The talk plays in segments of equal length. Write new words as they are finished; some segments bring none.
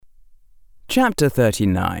Chapter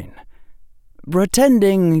 39.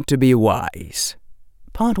 Pretending to be Wise.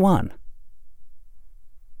 Part 1.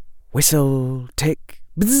 Whistle, tick,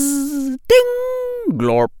 bzz, ding,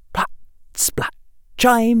 glorp, plat, splat,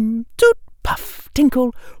 chime, toot, puff,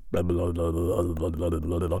 tinkle, blah, blah, blah, blah, blah, blah, blah,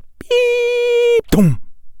 blah, blah, beep, boom,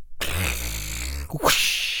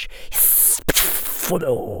 whoosh,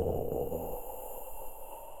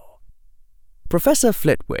 Professor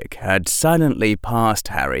Flitwick had silently passed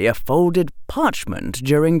Harry a folded parchment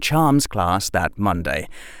during Charms class that Monday,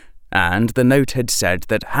 and the note had said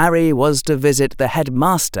that Harry was to visit the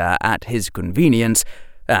headmaster at his convenience,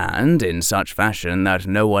 and in such fashion that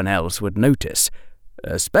no one else would notice,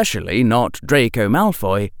 especially not Draco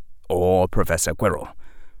Malfoy or Professor Quirrell.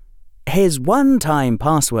 His one-time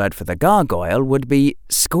password for the gargoyle would be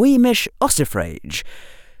Squeamish Ossifrage.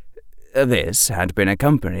 This had been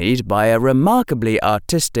accompanied by a remarkably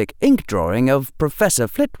artistic ink drawing of Professor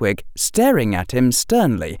Flitwick staring at him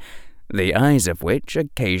sternly, the eyes of which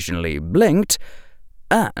occasionally blinked,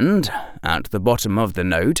 and, at the bottom of the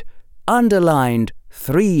note, underlined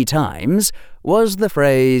 3 times, was the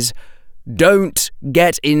phrase, "Don't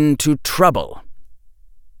get into trouble."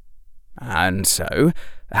 And so,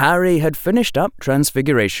 Harry had finished up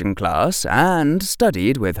Transfiguration class and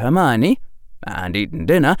studied with Hermione, and eaten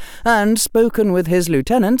dinner, and spoken with his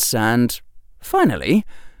lieutenants, and, finally,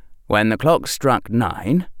 when the clock struck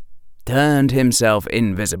 9, turned himself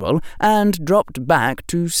invisible, and dropped back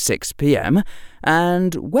to 6 p.m.,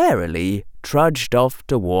 and warily trudged off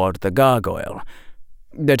toward the gargoyle,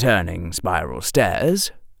 the turning spiral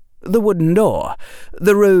stairs, the wooden door,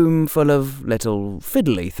 the room full of little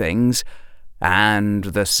fiddly things, and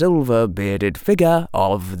the silver-bearded figure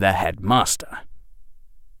of the headmaster.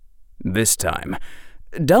 This time,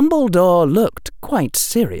 Dumbledore looked quite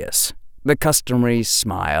serious, the customary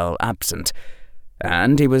smile absent,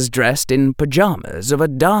 and he was dressed in pyjamas of a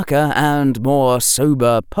darker and more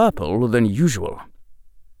sober purple than usual.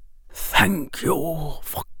 "Thank you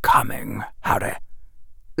for coming, Harry,"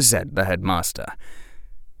 said the headmaster.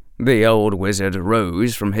 The old wizard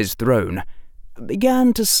rose from his throne,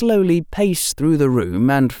 began to slowly pace through the room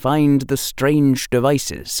and find the strange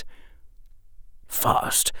devices.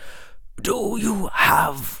 "First, do you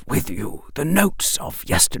have with you the notes of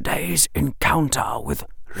yesterday's encounter with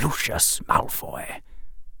Lucius Malfoy?"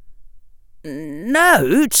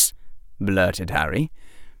 "Notes?" blurted Harry.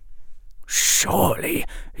 "Surely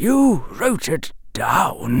you wrote it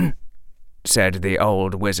down," said the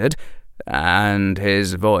old wizard, and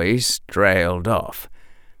his voice trailed off.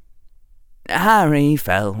 Harry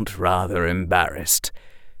felt rather embarrassed.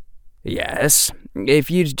 Yes, if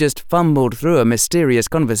you'd just fumbled through a mysterious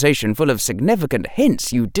conversation full of significant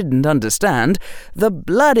hints you didn't understand, the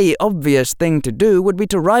bloody obvious thing to do would be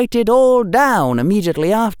to write it all down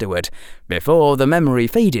immediately afterward, before the memory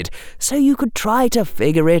faded, so you could try to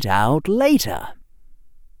figure it out later.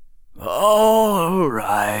 "All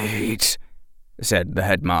right," said the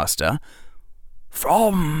headmaster.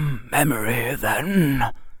 "From memory,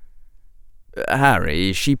 then."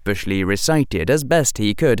 Harry sheepishly recited as best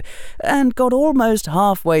he could, and got almost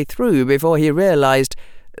halfway through before he realized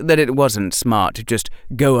that it wasn't smart to just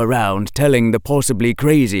go around telling the possibly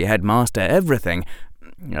crazy headmaster everything,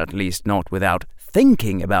 at least not without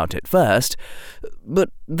thinking about it first. But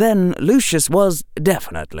then Lucius was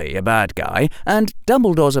definitely a bad guy, and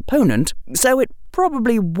Dumbledore's opponent, so it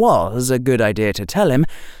probably was a good idea to tell him,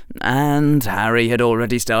 and Harry had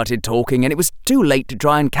already started talking, and it was too late to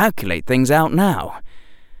try and calculate things out now.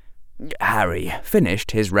 Harry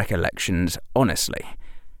finished his recollections honestly.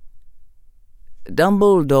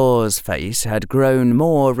 Dumbledore's face had grown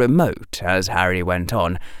more remote as Harry went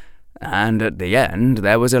on, and at the end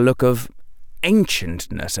there was a look of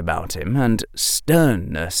ancientness about him and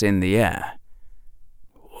sternness in the air.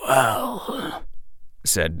 "Well,"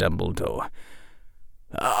 said Dumbledore,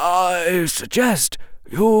 "I suggest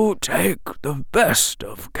you take the best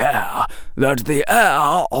of care that the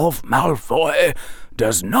heir of Malfoy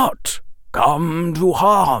does not come to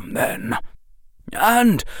harm, then.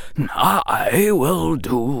 And I will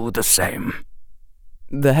do the same."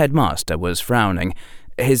 The headmaster was frowning,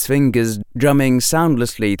 his fingers drumming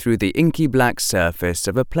soundlessly through the inky black surface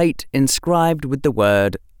of a plate inscribed with the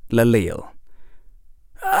word Laleel.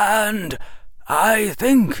 "And I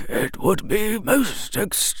think it would be most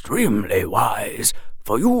extremely wise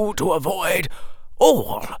for you to avoid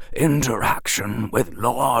all interaction with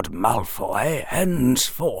Lord Malfoy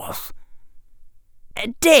henceforth."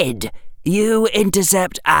 "Did you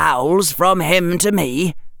intercept owls from him to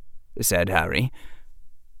me?" said Harry.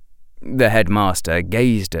 The headmaster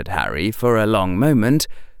gazed at Harry for a long moment,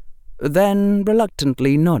 then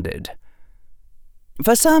reluctantly nodded.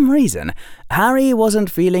 For some reason, Harry wasn't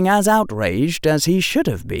feeling as outraged as he should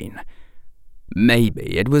have been.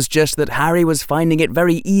 Maybe it was just that Harry was finding it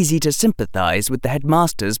very easy to sympathise with the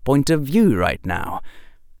headmaster's point of view right now.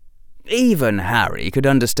 Even Harry could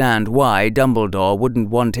understand why Dumbledore wouldn't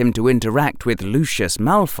want him to interact with Lucius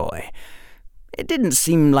Malfoy. It didn't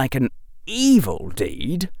seem like an evil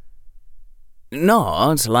deed.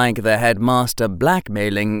 Not like the headmaster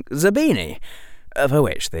blackmailing Zabini, for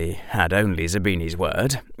which they had only Zabini's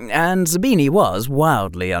word, and Zabini was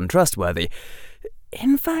wildly untrustworthy.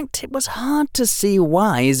 In fact, it was hard to see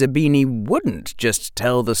why Zabini wouldn't just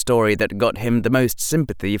tell the story that got him the most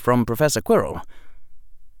sympathy from Professor Quirrell.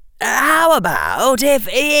 How about if,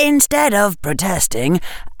 instead of protesting,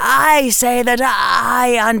 I say that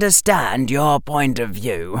I understand your point of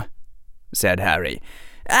view, said Harry,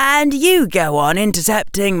 and you go on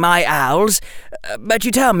intercepting my owls, but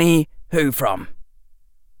you tell me who from.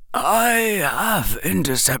 I have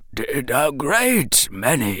intercepted a great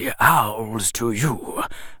many owls to you,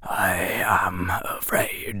 I am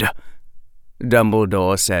afraid,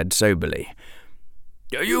 Dumbledore said soberly.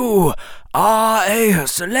 You are a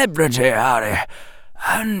celebrity, Harry,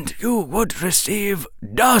 and you would receive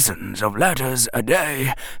dozens of letters a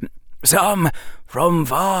day, some from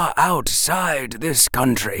far outside this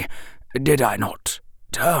country. Did I not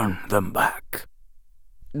turn them back?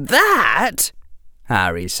 That,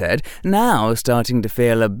 Harry said, now starting to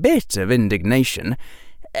feel a bit of indignation,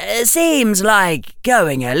 seems like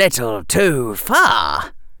going a little too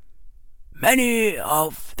far. Many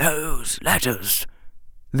of those letters,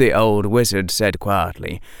 the old wizard said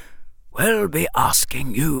quietly, will be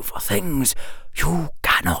asking you for things you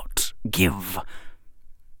cannot give.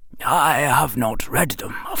 I have not read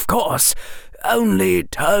them, of course, only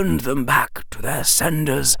turned them back to their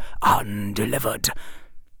senders undelivered.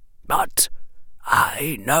 But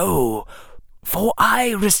I know, for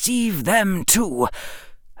I receive them too,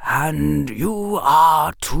 and you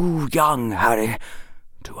are too young, Harry,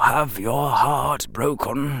 to have your heart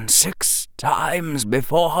broken 6 times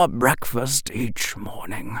before breakfast each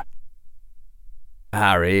morning.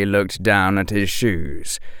 Harry looked down at his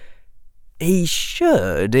shoes. He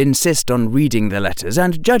should insist on reading the letters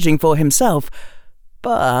and judging for himself,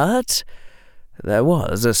 but there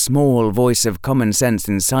was a small voice of common sense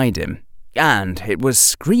inside him, and it was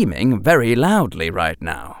screaming very loudly right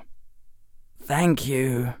now. "Thank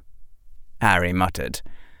you," Harry muttered.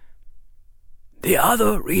 The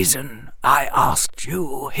other reason I asked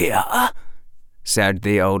you here, said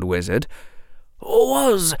the old wizard,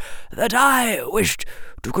 was that I wished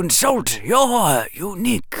to consult your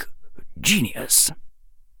unique genius.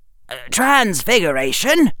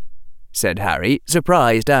 Transfiguration? Said Harry,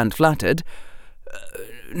 surprised and flattered.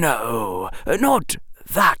 No, not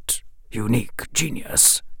that unique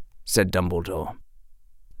genius, said Dumbledore.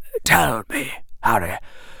 Tell me, Harry,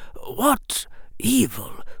 what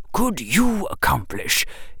evil could you accomplish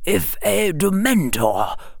if a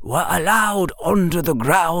Dementor were allowed onto the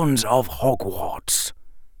grounds of Hogwarts?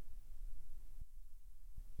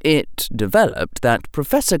 It developed that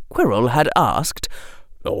Professor Quirrell had asked,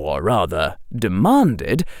 or rather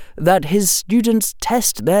demanded, that his students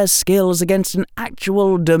test their skills against an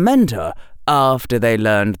actual Dementor after they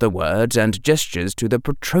learned the words and gestures to the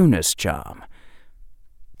Patronus charm.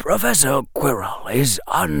 Professor Quirrell is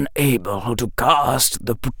unable to cast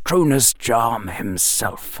the Patronus charm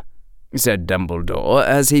himself, said Dumbledore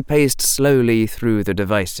as he paced slowly through the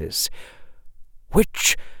devices,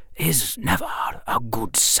 which is never a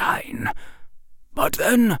good sign. But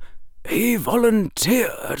then he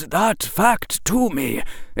volunteered that fact to me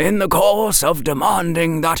in the course of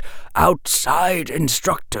demanding that outside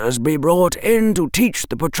instructors be brought in to teach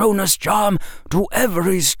the Patronus charm to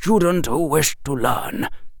every student who wished to learn.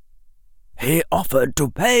 He offered to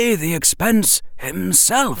pay the expense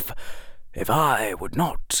himself if I would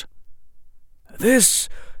not. This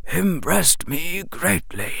impressed me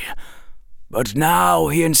greatly, but now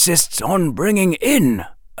he insists on bringing in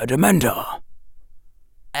a Dementor.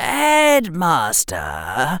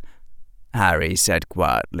 Headmaster, Harry said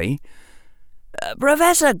quietly,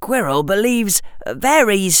 Professor Quirrell believes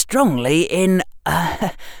very strongly in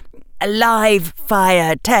live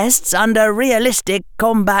fire tests under realistic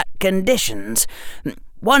combat conditions.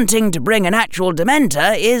 Wanting to bring an actual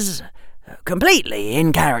Dementor is completely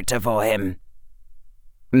in character for him.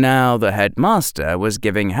 Now the headmaster was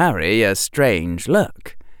giving Harry a strange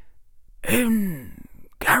look. In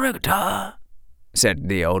character? Said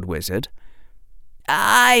the old wizard.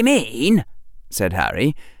 I mean, said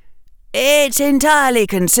Harry, it's entirely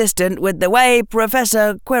consistent with the way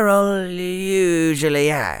Professor Quirrell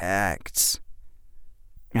usually acts.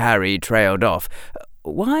 Harry trailed off.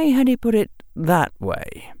 why had he put it that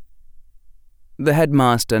way? The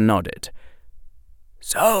headmaster nodded.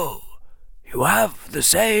 So, you have the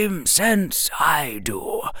same sense I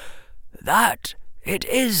do, that it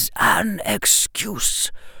is an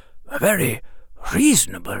excuse, a very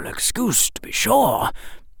reasonable excuse to be sure,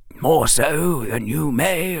 more so than you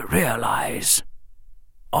may realize.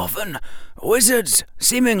 Often, wizards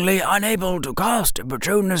seemingly unable to cast a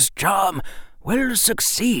Patronus charm will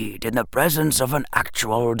succeed in the presence of an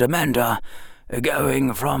actual Dementor,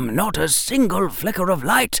 going from not a single flicker of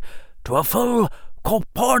light to a full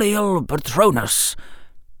corporeal Patronus.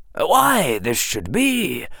 Why this should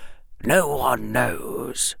be, no one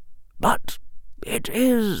knows, but it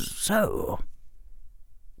is so.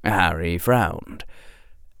 Harry frowned.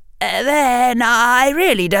 Then I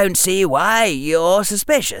really don't see why you're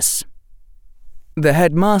suspicious. The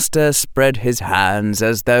headmaster spread his hands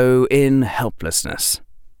as though in helplessness.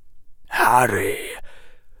 Harry,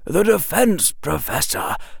 the defense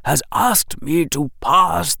professor has asked me to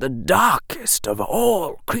pass the darkest of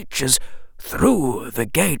all creatures through the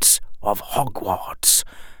gates of Hogwarts.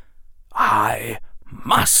 I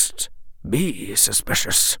must be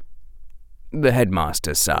suspicious. The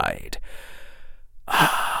headmaster sighed.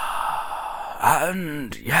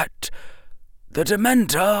 And yet the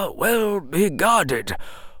Dementor will be guarded,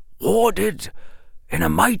 warded, in a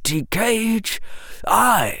mighty cage.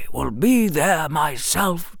 I will be there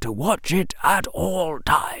myself to watch it at all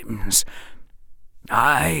times.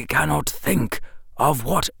 I cannot think of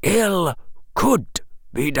what ill could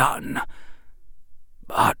be done.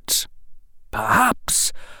 But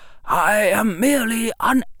perhaps I am merely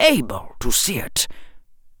unable to see it.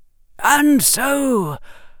 And so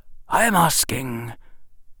I am asking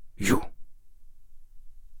you.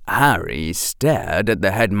 Harry stared at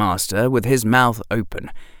the headmaster with his mouth open.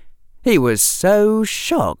 He was so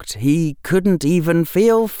shocked he couldn't even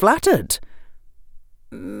feel flattered.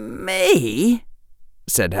 Me?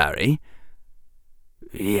 Said Harry.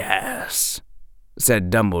 Yes, said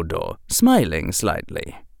Dumbledore, smiling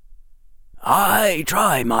slightly. I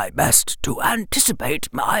try my best to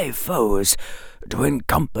anticipate my foes, to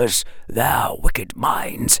encompass their wicked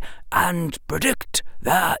minds and predict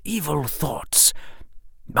their evil thoughts.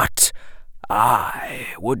 But I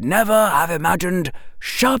would never have imagined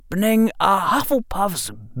sharpening a Hufflepuff's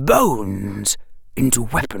bones into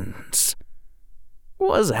weapons.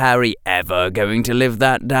 Was Harry ever going to live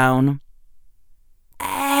that down?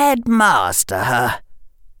 Headmaster,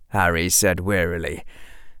 Harry said wearily.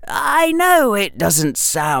 I know it doesn't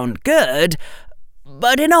sound good,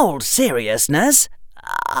 but in all seriousness,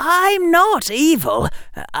 I'm not evil.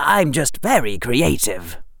 I'm just very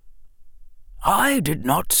creative. I did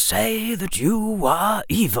not say that you were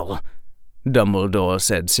evil, Dumbledore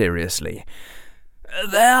said seriously.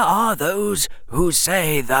 There are those who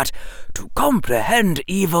say that to comprehend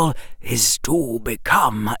evil is to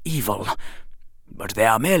become evil, but they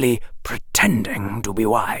are merely pretending to be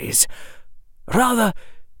wise. Rather,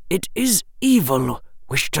 it is evil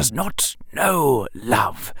which does not know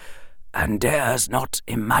love, and dares not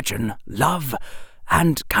imagine love,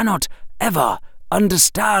 and cannot ever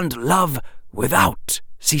understand love without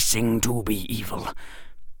ceasing to be evil.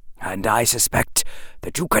 And I suspect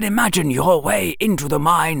that you can imagine your way into the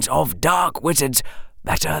minds of dark wizards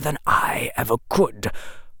better than I ever could,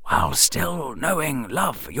 while still knowing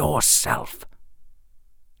love yourself.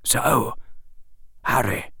 So,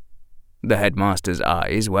 Harry, the headmaster's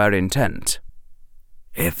eyes were intent.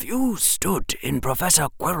 If you stood in Professor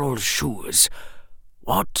Quirrell's shoes,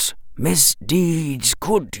 what misdeeds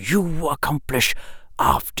could you accomplish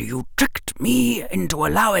after you tricked me into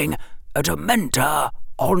allowing a Dementor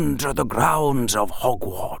onto the grounds of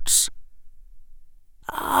Hogwarts?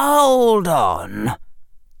 Hold on,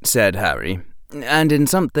 said Harry, and in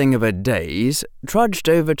something of a daze trudged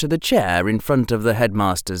over to the chair in front of the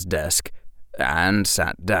headmaster's desk and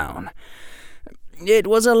sat down. It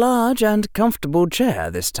was a large and comfortable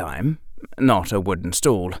chair this time, not a wooden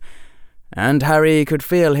stool, and Harry could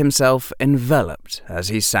feel himself enveloped as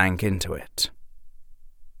he sank into it.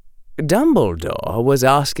 Dumbledore was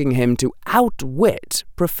asking him to outwit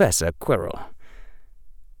Professor Quirrell.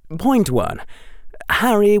 Point 1.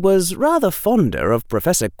 Harry was rather fonder of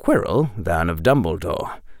Professor Quirrell than of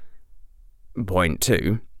Dumbledore. Point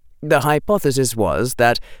 2. The hypothesis was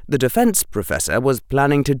that the defense professor was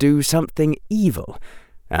planning to do something evil,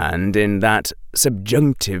 and in that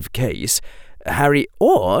subjunctive case, Harry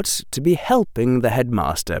ought to be helping the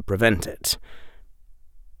headmaster prevent it.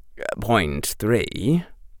 Point 3.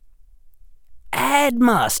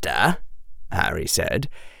 Headmaster, Harry said,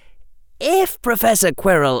 if Professor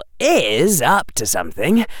Quirrell is up to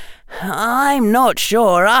something, I'm not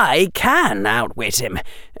sure I can outwit him.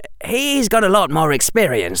 He's got a lot more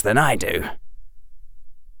experience than I do."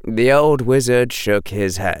 The old wizard shook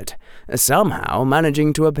his head, somehow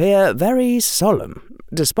managing to appear very solemn,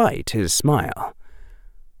 despite his smile.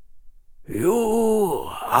 "You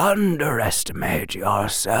underestimate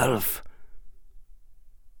yourself."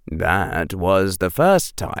 That was the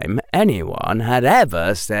first time anyone had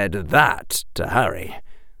ever said that to Harry.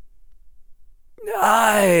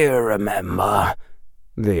 "I remember,"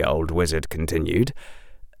 the old wizard continued,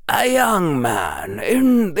 "a young man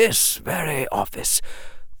in this very office,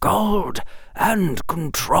 cold and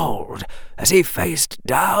controlled as he faced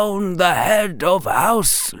down the head of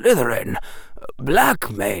House Slytherin,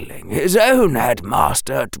 blackmailing his own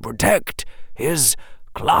headmaster to protect his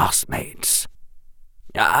classmates.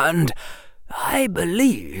 And I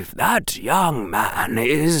believe that young man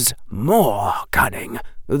is more cunning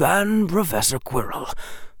than Professor Quirrell,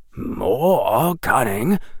 more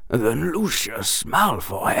cunning than Lucius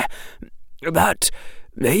Malfoy, that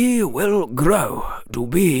he will grow to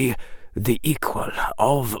be the equal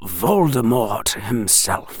of Voldemort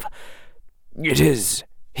himself. It is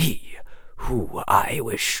he who I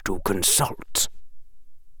wish to consult."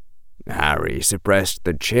 Harry suppressed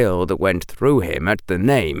the chill that went through him at the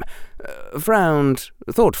name, frowned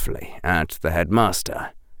thoughtfully at the headmaster.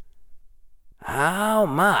 "How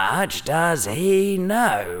much does he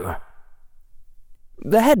know?"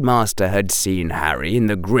 The headmaster had seen Harry in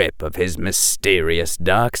the grip of his mysterious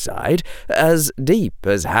dark side, as deep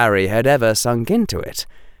as Harry had ever sunk into it.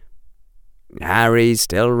 Harry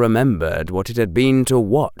still remembered what it had been to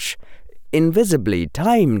watch, invisibly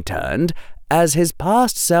time-turned, as his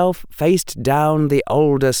past self faced down the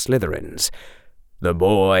older Slytherins, the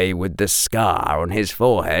boy with the scar on his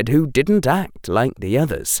forehead who didn't act like the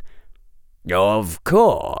others. Of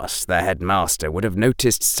course, the headmaster would have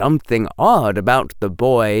noticed something odd about the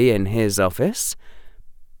boy in his office.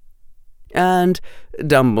 And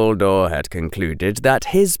Dumbledore had concluded that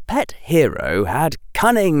his pet hero had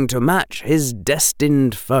cunning to match his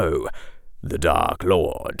destined foe, the Dark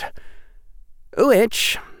Lord.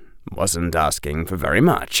 Which wasn't asking for very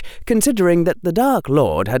much, considering that the Dark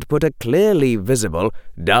Lord had put a clearly visible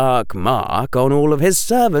dark mark on all of his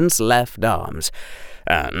servants' left arms,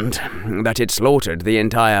 and that it slaughtered the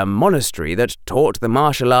entire monastery that taught the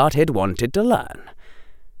martial art he'd wanted to learn.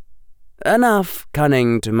 Enough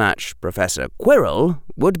cunning to match Professor Quirrell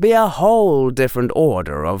would be a whole different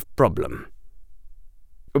order of problem.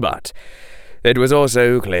 But it was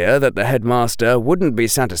also clear that the headmaster wouldn't be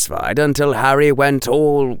satisfied until Harry went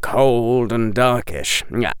all cold and darkish,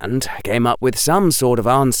 and came up with some sort of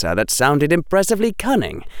answer that sounded impressively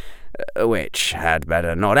cunning, which had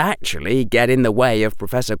better not actually get in the way of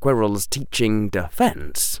Professor Quirrell's teaching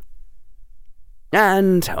defense.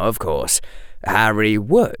 And, of course, Harry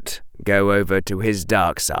would go over to his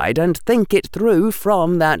dark side and think it through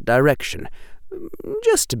from that direction,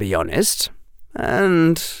 just to be honest,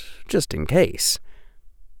 and just in case.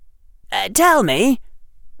 "Tell me,"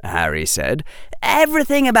 Harry said,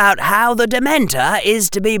 "everything about how the Dementor is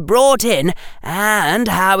to be brought in and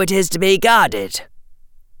how it is to be guarded."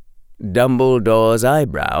 Dumbledore's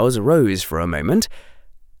eyebrows rose for a moment,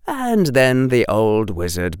 and then the old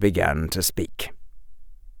wizard began to speak.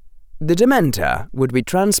 The Dementor would be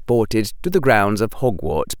transported to the grounds of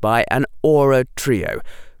Hogwarts by an Auror trio,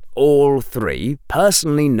 all three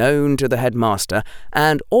personally known to the headmaster,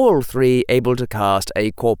 and all three able to cast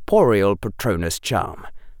a corporeal Patronus charm.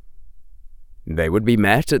 They would be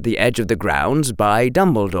met at the edge of the grounds by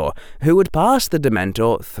Dumbledore, who would pass the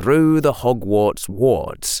Dementor through the Hogwarts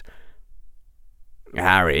wards.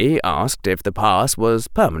 Harry asked if the pass was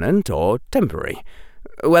permanent or temporary,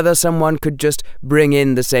 whether someone could just bring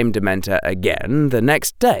in the same Dementor again the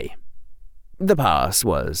next day. The pass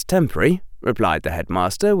was temporary, replied the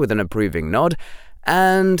headmaster with an approving nod,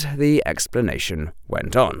 and the explanation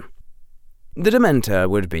went on. The Dementor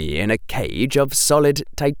would be in a cage of solid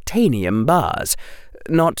titanium bars,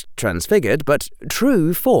 not transfigured, but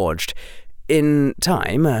true forged. In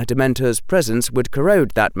time, a Dementor's presence would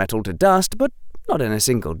corrode that metal to dust, but not in a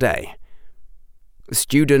single day.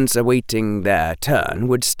 Students awaiting their turn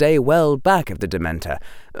would stay well back of the Dementor,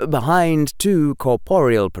 behind two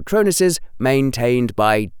corporeal Patronuses maintained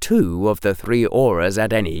by two of the three Aurors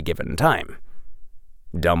at any given time.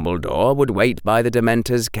 Dumbledore would wait by the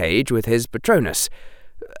Dementor's cage with his Patronus.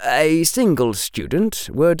 A single student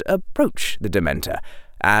would approach the Dementor,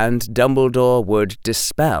 and Dumbledore would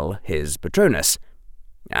dispel his Patronus,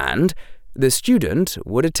 and the student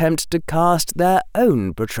would attempt to cast their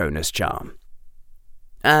own Patronus charm.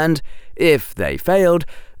 And if they failed,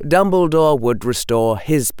 Dumbledore would restore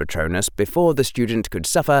his Patronus before the student could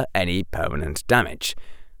suffer any permanent damage.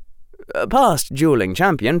 Past dueling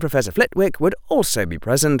champion Professor Flitwick would also be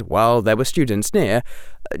present while there were students near,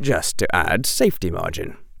 just to add safety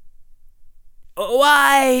margin.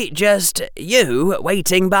 "Why just you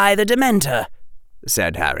waiting by the Dementor?"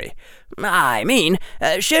 said Harry. "I mean,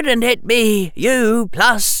 shouldn't it be you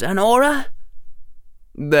plus an Auror?"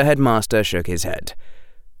 The headmaster shook his head.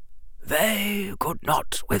 "They could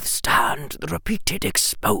not withstand the repeated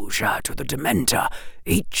exposure to the Dementor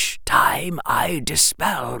each time I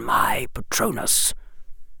dispel my Patronus."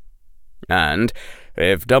 And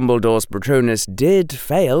if Dumbledore's Patronus did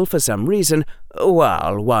fail for some reason,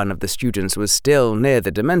 while one of the students was still near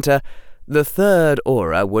the Dementor, the third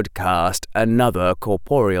Auror would cast another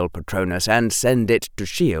corporeal Patronus and send it to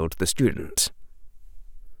shield the student.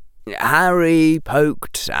 Harry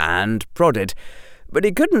poked and prodded, but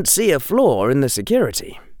he couldn't see a flaw in the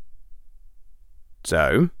security.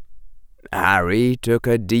 So, Harry took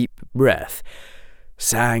a deep breath,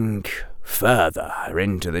 sank further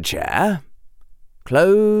into the chair,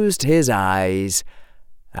 closed his eyes,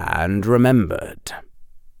 and remembered.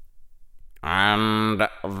 "And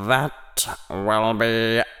that will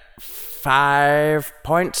be 5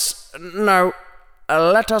 points. No,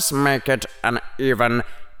 let us make it an even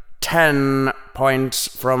 10 points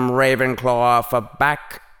from Ravenclaw for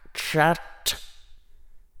back chat."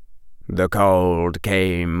 The cold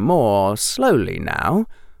came more slowly now,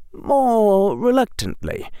 more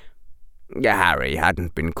reluctantly. Harry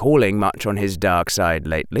hadn't been calling much on his dark side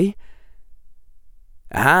lately.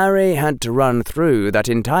 Harry had to run through that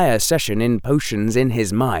entire session in potions in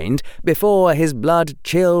his mind before his blood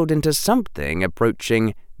chilled into something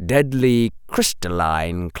approaching deadly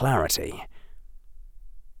crystalline clarity.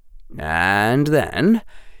 And then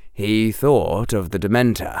he thought of the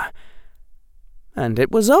Dementor. And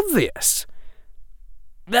it was obvious.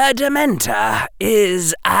 "The Dementor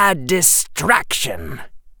is a distraction,"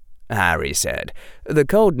 Harry said, the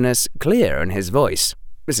coldness clear in his voice,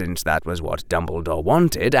 since that was what Dumbledore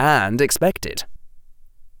wanted and expected.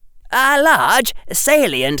 "A large,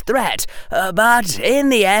 salient threat, but in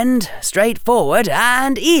the end, straightforward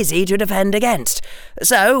and easy to defend against.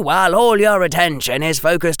 So, while all your attention is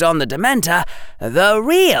focused on the Dementor, the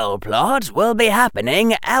real plot will be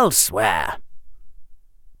happening elsewhere."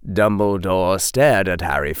 Dumbledore stared at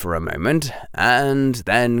Harry for a moment, and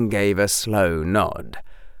then gave a slow nod.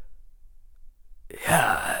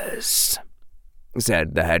 "Yes,"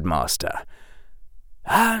 said the headmaster,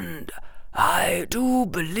 "and I do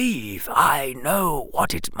believe I know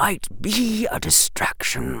what it might be a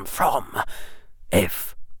distraction from,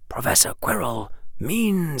 if Professor Quirrell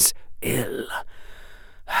means ill.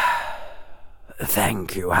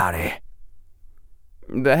 Thank you, Harry."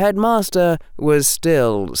 The headmaster was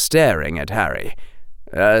still staring at Harry,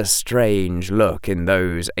 a strange look in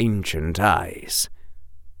those ancient eyes.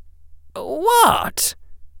 "What?"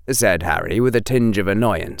 said Harry with a tinge of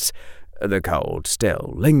annoyance, the cold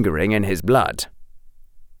still lingering in his blood.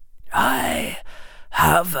 "I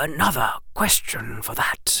have another question for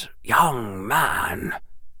that young man,"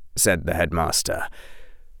 said the headmaster.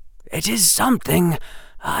 "It is something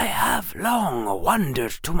I have long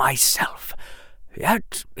wondered to myself,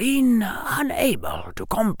 yet been unable to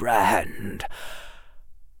comprehend.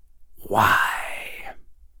 Why?"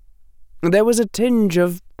 There was a tinge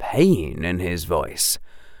of pain in his voice.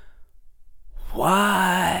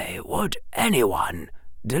 "Why would anyone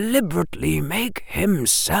deliberately make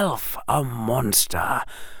himself a monster?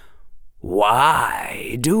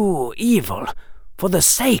 Why do evil for the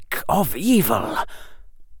sake of evil?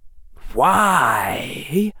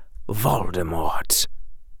 Why Voldemort?"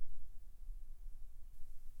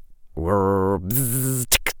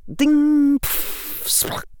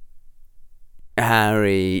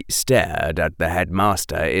 Harry stared at the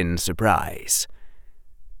headmaster in surprise.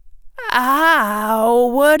 "How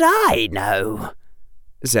would I know?"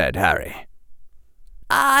 said Harry.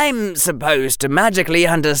 "I'm supposed to magically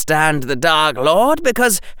understand the Dark Lord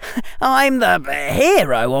because I'm the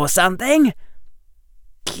hero or something."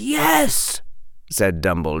 "Yes," said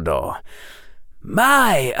Dumbledore.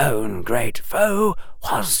 "My own great foe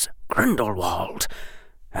was Grindelwald,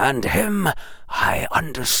 and him I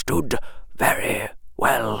understood very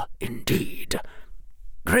well indeed.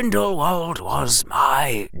 Grindelwald was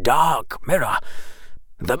my dark mirror,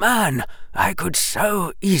 the man I could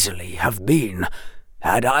so easily have been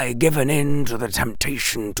had I given in to the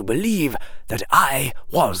temptation to believe that I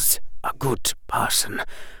was a good person,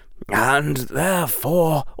 and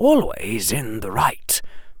therefore always in the right.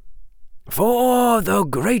 For the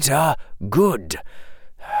greater good,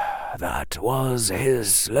 That was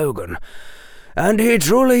his slogan, and he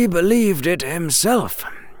truly believed it himself,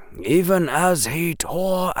 even as he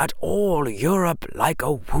tore at all Europe like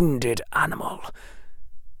a wounded animal.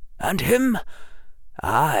 And him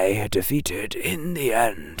I defeated in the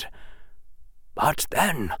end. But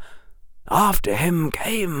then, after him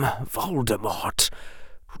came Voldemort,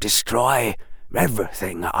 to destroy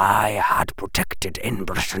everything I had protected in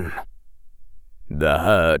Britain." The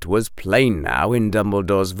hurt was plain now in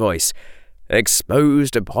Dumbledore's voice,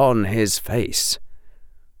 exposed upon his face.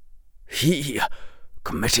 "He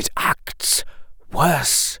committed acts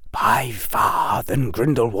worse by far than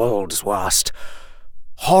Grindelwald's worst.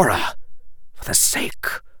 Horror for the sake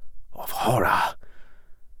of horror.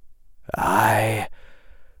 I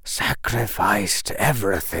sacrificed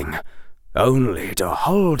everything only to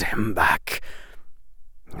hold him back.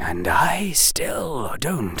 And I still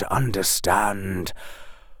don't understand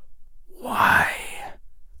why.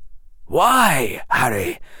 Why,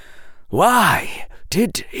 Harry? Why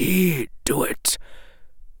did he do it?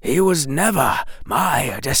 He was never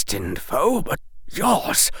my destined foe, but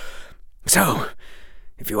yours. So,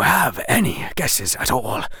 if you have any guesses at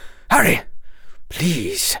all, Harry,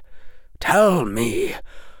 please tell me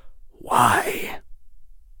why."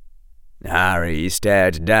 Harry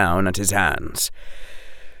stared down at his hands.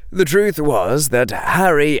 The truth was that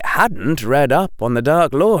Harry hadn't read up on the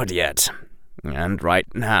Dark Lord yet, and right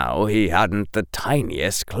now he hadn't the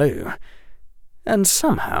tiniest clue. And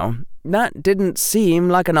somehow that didn't seem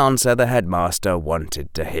like an answer the headmaster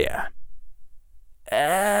wanted to hear.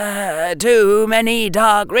 Too many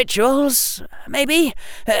dark rituals, maybe?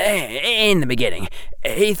 In the beginning,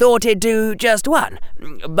 he thought he'd do just one,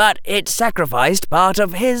 but it sacrificed part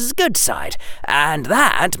of his good side, and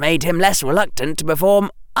that made him less reluctant to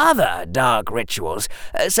perform other dark rituals,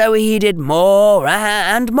 so he did more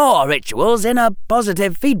and more rituals in a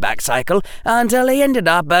positive feedback cycle until he ended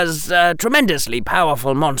up as a tremendously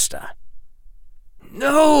powerful monster.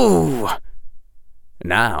 No!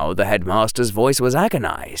 Now the headmaster's voice was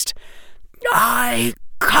agonized. I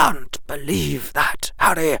can't believe that,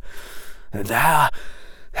 Harry. There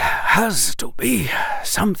has to be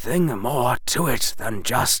something more to it than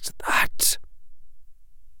just that.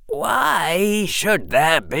 Why should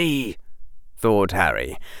there be? Thought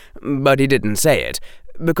Harry, but he didn't say it,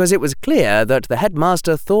 because it was clear that the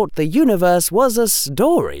headmaster thought the universe was a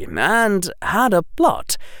story and had a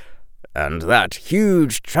plot, and that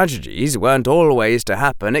huge tragedies weren't always to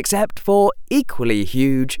happen except for equally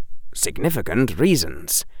huge, significant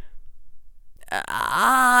reasons.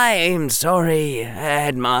 I'm sorry,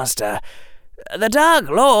 Headmaster. The Dark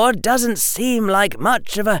Lord doesn't seem like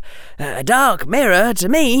much of a dark mirror to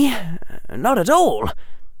me. Not at all.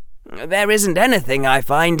 There isn't anything I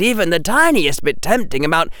find even the tiniest bit tempting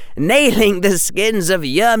about nailing the skins of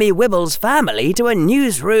Yermy Wibble's family to a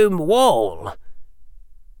newsroom wall.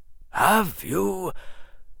 Have you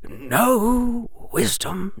no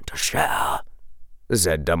wisdom to share?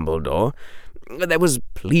 Said Dumbledore. There was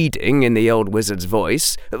pleading in the old wizard's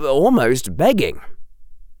voice, almost begging.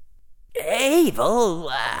 Evil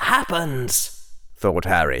happens, thought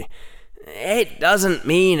Harry. It doesn't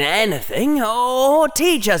mean anything or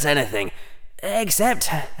teach us anything, except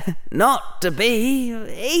not to be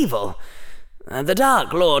evil. The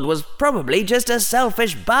Dark Lord was probably just a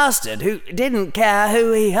selfish bastard who didn't care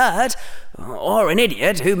who he hurt, or an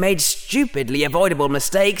idiot who made stupidly avoidable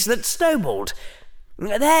mistakes that snowballed.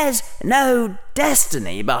 There's no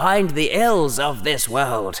destiny behind the ills of this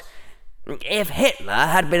world. If Hitler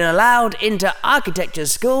had been allowed into architecture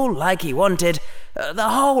school like he wanted, the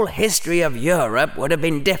whole history of Europe would have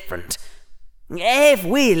been different. If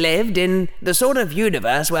we lived in the sort of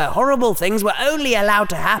universe where horrible things were only allowed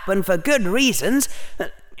to happen for good reasons,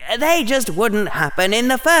 they just wouldn't happen in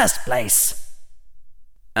the first place.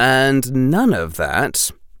 And none of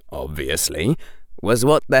that, obviously, was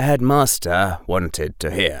what the headmaster wanted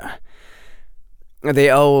to hear.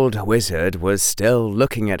 The old wizard was still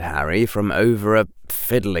looking at Harry from over a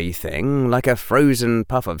fiddly thing like a frozen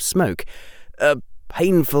puff of smoke, a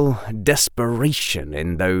painful desperation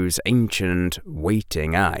in those ancient,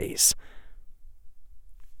 waiting eyes.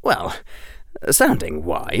 Well, sounding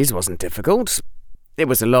wise wasn't difficult. It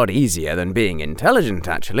was a lot easier than being intelligent,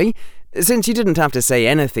 actually, since you didn't have to say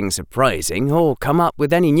anything surprising or come up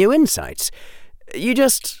with any new insights. You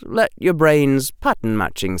just let your brain's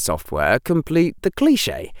pattern-matching software complete the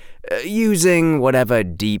cliché, using whatever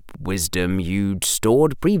deep wisdom you'd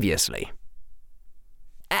stored previously.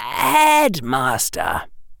 Headmaster,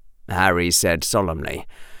 Harry said solemnly,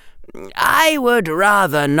 I would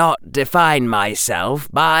rather not define myself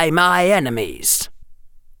by my enemies.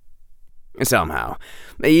 Somehow,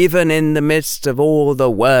 even in the midst of all the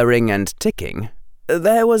whirring and ticking,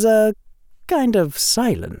 there was a kind of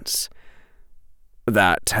silence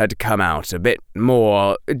that had come out a bit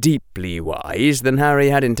more deeply wise than Harry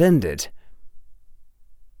had intended.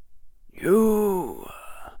 "You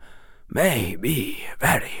may be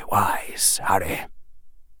very wise, Harry,"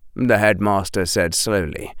 the headmaster said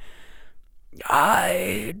slowly.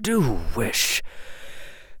 "I do wish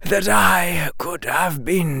that I could have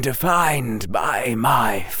been defined by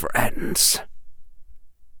my friends."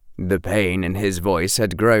 The pain in his voice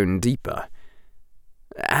had grown deeper.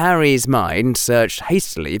 Harry's mind searched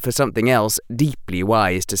hastily for something else deeply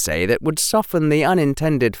wise to say that would soften the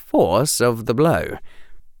unintended force of the blow.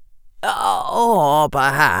 "Or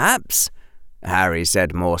perhaps," Harry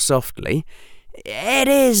said more softly, "it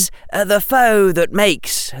is the foe that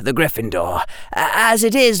makes the Gryffindor, as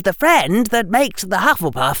it is the friend that makes the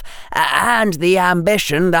Hufflepuff, and the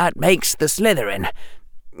ambition that makes the Slytherin.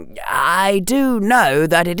 I do know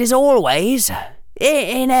that it is always,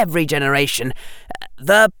 in every generation,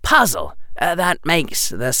 the puzzle that makes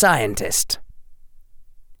the scientist."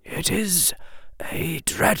 "It is a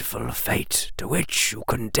dreadful fate to which you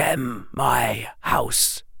condemn my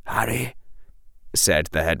house, Harry," said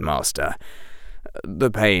the headmaster. The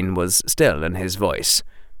pain was still in his voice.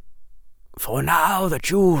 "For now that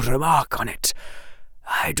you remark on it,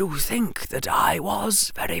 I do think that I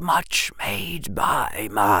was very much made by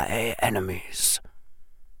my enemies."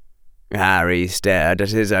 Harry stared at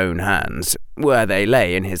his own hands, where they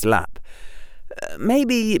lay in his lap.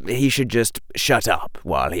 Maybe he should just shut up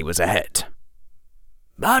while he was ahead.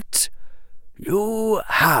 "But you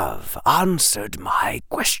have answered my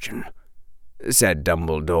question," said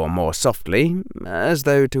Dumbledore more softly, as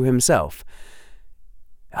though to himself.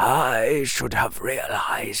 "I should have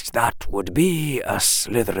realized that would be a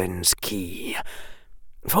Slytherin's key.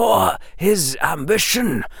 For his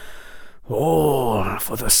ambition, all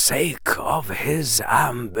for the sake of his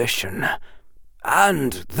ambition.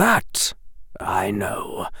 And that I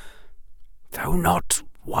know, though not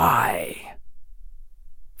why."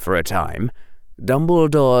 For a time,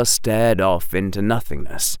 Dumbledore stared off into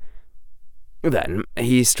nothingness. Then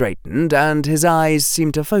he straightened, and his eyes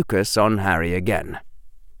seemed to focus on Harry again.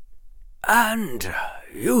 "And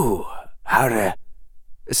you, Harry,"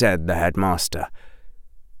 said the headmaster,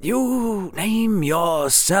 "you name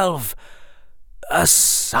yourself a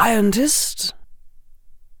scientist?"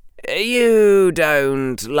 "You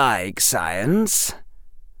don't like science?"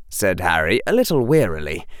 said Harry a little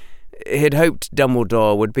wearily. He'd hoped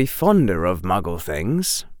Dumbledore would be fonder of Muggle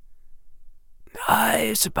things.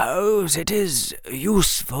 "I suppose it is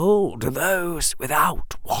useful to those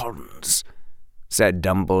without wands," said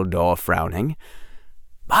Dumbledore, frowning.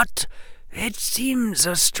 "But it seems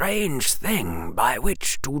a strange thing by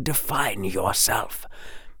which to define yourself.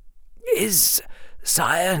 Is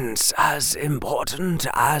science as important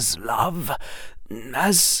as love,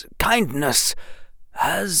 as kindness,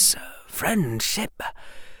 as friendship?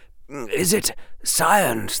 Is it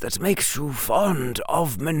science that makes you fond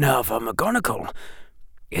of Minerva McGonagall?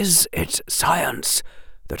 Is it science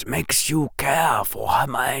that makes you care for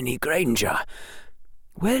Hermione Granger?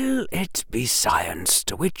 Will it be science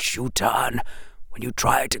to which you turn when you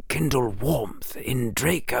try to kindle warmth in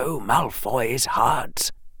Draco Malfoy's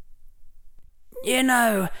heart?" "You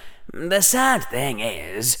know, the sad thing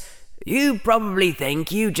is, you probably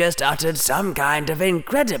think you just uttered some kind of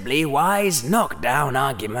incredibly wise knockdown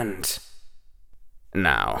argument."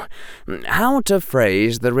 Now, how to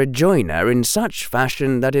phrase the rejoinder in such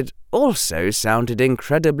fashion that it also sounded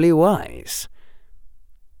incredibly wise?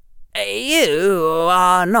 "You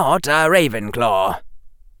are not a Ravenclaw,"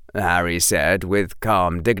 Harry said with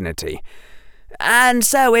calm dignity. "And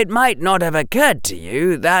so it might not have occurred to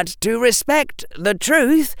you that to respect the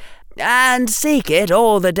truth and seek it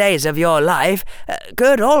all the days of your life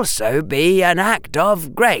could also be an act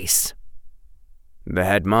of grace." The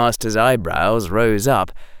headmaster's eyebrows rose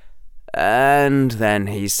up, and then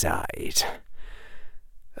he sighed.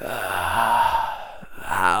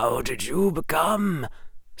 How did you become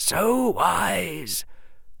so wise,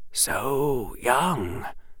 so young?"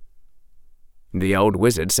 The old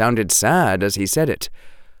wizard sounded sad as he said it.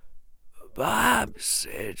 "Perhaps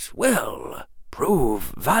it will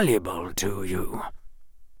prove valuable to you."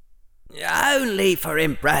 "Only for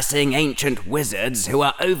impressing ancient wizards who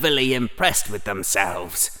are overly impressed with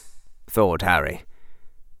themselves," thought Harry.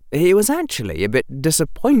 He was actually a bit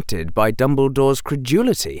disappointed by Dumbledore's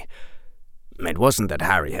credulity. It wasn't that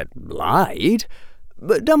Harry had lied,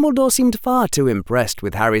 but Dumbledore seemed far too impressed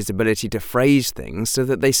with Harry's ability to phrase things so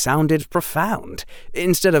that they sounded profound,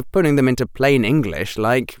 instead of putting them into plain English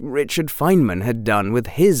like Richard Feynman had done with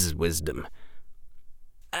his wisdom.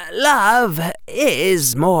 "Love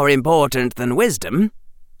is more important than wisdom,"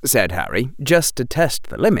 said Harry, just to test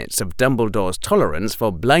the limits of Dumbledore's tolerance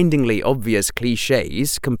for blindingly obvious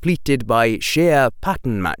clichés completed by sheer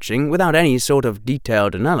pattern matching without any sort of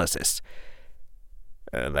detailed analysis.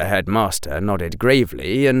 The headmaster nodded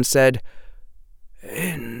gravely and said,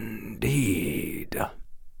 "Indeed."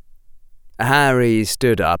 Harry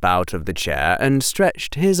stood up out of the chair and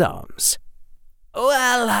stretched his arms.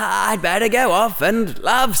 "Well, I'd better go off and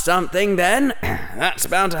love something then. That's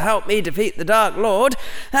bound to help me defeat the Dark Lord,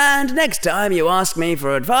 and next time you ask me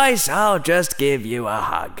for advice, I'll just give you a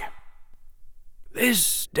hug."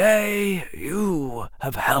 "This day you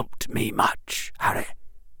have helped me much, Harry,"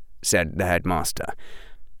 said the headmaster.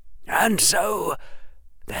 "And so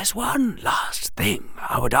there's one last thing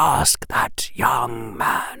I would ask that young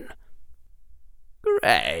man."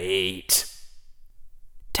 "Great."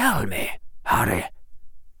 "Tell me, Harry,"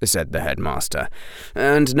 said the headmaster,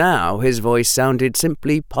 and now his voice sounded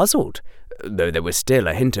simply puzzled, though there was still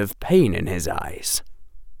a hint of pain in his eyes.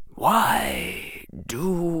 "Why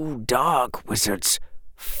do dark wizards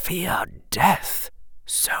fear death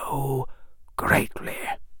so greatly?"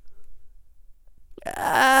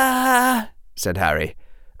 Said Harry.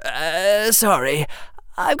 Sorry,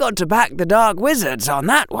 I've got to back the Dark Wizards on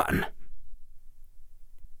that one."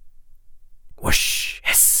 Whoosh,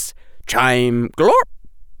 hiss, chime, glorp,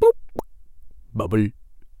 boop, bubble.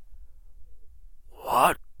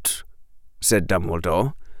 "What?" said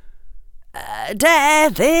Dumbledore.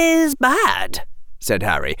 "Death is bad," said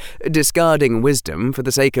Harry, discarding wisdom for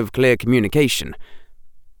the sake of clear communication.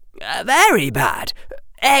 "Very bad.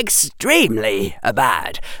 Extremely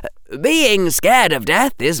bad. Being scared of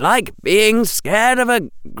death is like being scared of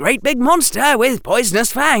a great big monster with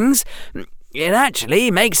poisonous fangs. It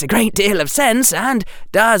actually makes a great deal of sense and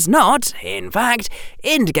does not, in fact,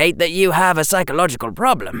 indicate that you have a psychological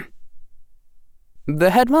problem."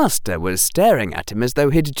 The headmaster was staring at him as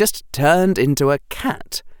though he'd just turned into a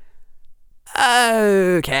cat.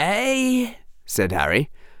 "Okay," said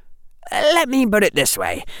Harry. "Let me put it this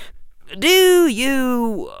way. Do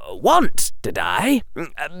you want to die?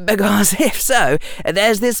 Because if so,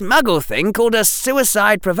 there's this muggle thing called a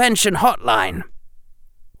suicide prevention hotline."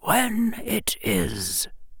 "When it is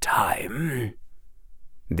time,"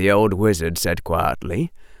 the old wizard said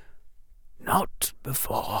quietly. "Not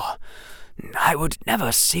before. I would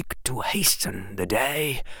never seek to hasten the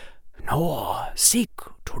day, nor seek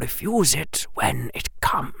to refuse it when it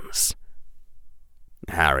comes."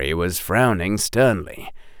 Harry was frowning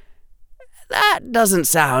sternly. "That doesn't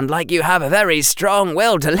sound like you have a very strong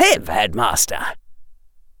will to live, Headmaster."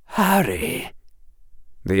 "Harry,"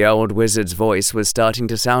 the old wizard's voice was starting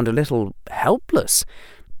to sound a little helpless,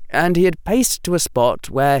 and he had paced to a spot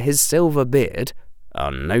where his silver beard,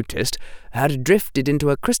 unnoticed, had drifted into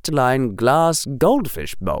a crystalline glass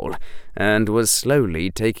goldfish bowl, and was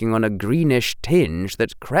slowly taking on a greenish tinge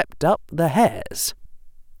that crept up the hairs.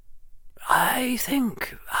 "I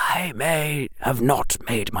think I may have not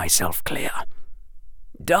made myself clear.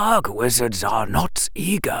 Dark wizards are not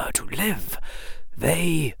eager to live.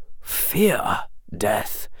 They fear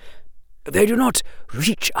death. They do not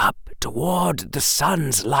reach up toward the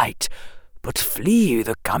sun's light, but flee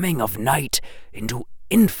the coming of night into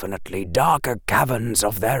infinitely darker caverns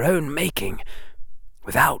of their own making,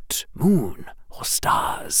 without moon or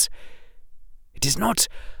stars. It is not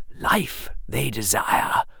life they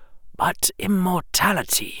desire, but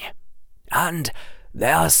immortality, and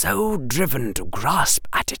they are so driven to grasp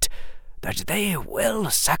at it that they will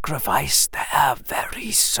sacrifice their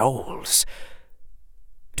very souls.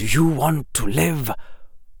 Do you want to live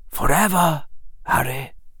forever,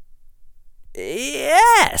 Harry?"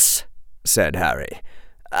 "Yes," said Harry.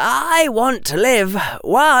 "I want to live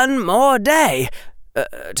one more day.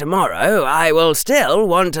 Tomorrow I will still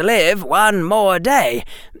want to live one more day.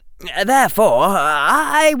 Therefore,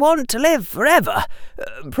 I want to live forever.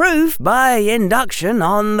 Proof by induction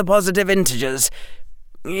on the positive integers.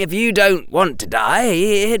 If you don't want to die,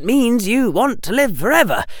 it means you want to live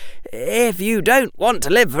forever. If you don't want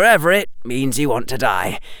to live forever, it means you want to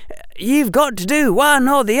die. You've got to do one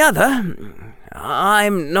or the other.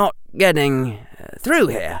 I'm not getting through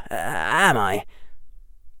here, am I?"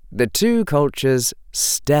 The two cultures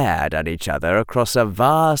stared at each other across a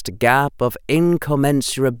vast gap of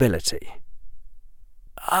incommensurability.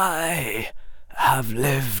 "I have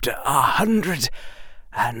lived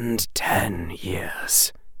 110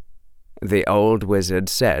 years," the old wizard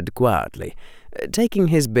said quietly, taking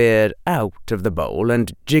his beard out of the bowl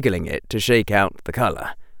and jiggling it to shake out the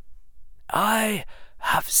colour. I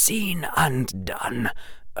have seen and done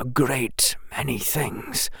a great many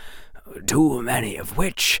things, too many of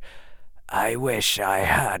which I wish I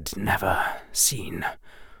had never seen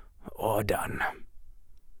or done.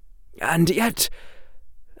 And yet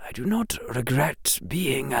I do not regret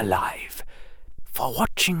being alive, for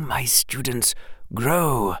watching my students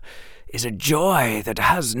grow is a joy that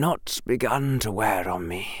has not begun to wear on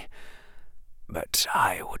me. But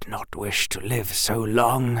I would not wish to live so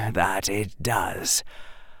long that it does.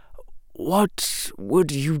 What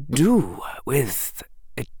would you do with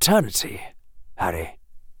eternity, Harry?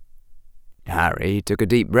 Harry took a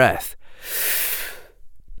deep breath.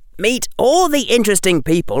 Meet all the interesting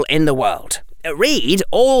people in the world. Read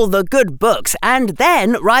all the good books and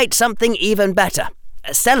then write something even better.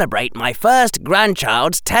 Celebrate my first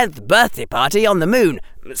grandchild's 10th birthday party on the moon.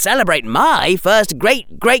 Celebrate my first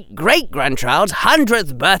great-great-great-grandchild's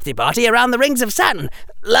 100th birthday party around the rings of Saturn.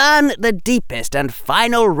 Learn the deepest and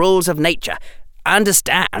final rules of nature.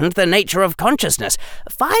 Understand the nature of consciousness.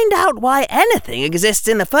 Find out why anything exists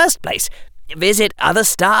in the first place. Visit other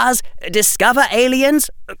stars, discover aliens,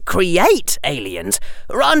 create aliens,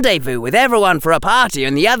 rendezvous with everyone for a party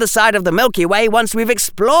on the other side of the Milky Way once we've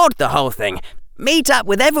explored the whole thing. Meet up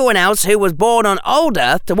with everyone else who was born on old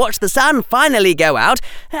Earth to watch the sun finally go out,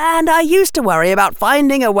 and I used to worry about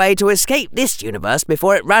finding a way to escape this universe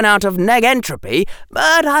before it ran out of negentropy,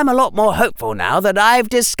 but I'm a lot more hopeful now that I've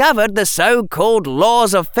discovered the so-called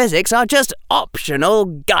laws of physics are just optional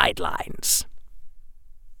guidelines.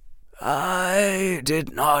 I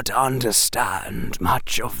did not understand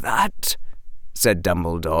much of that, said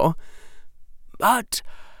Dumbledore, but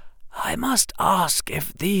I must ask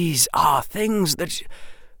if these are things that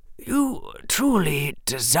you truly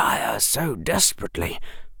desire so desperately,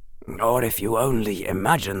 or if you only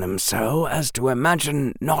imagine them so as to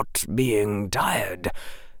imagine not being tired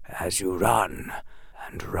as you run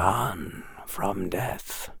and run from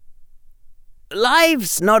death.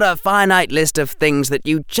 Life's not a finite list of things that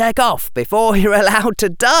you check off before you're allowed to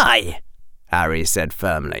die, Harry said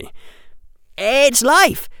firmly. It's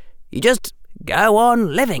life. You just go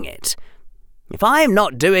on living it. If I'm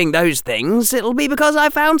not doing those things, it'll be because I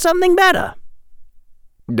found something better.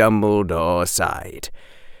 Dumbledore sighed.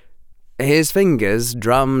 His fingers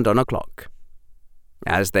drummed on a clock.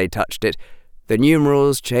 As they touched it, the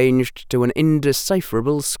numerals changed to an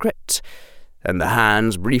indecipherable script, and the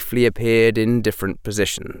hands briefly appeared in different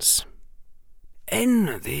positions.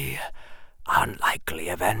 In the unlikely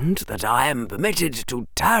event that I am permitted to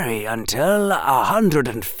tarry until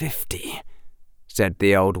 150, said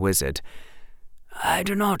the old wizard, I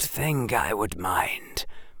do not think I would mind.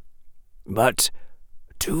 But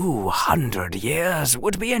 200 years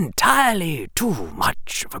would be entirely too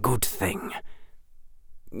much of a good thing.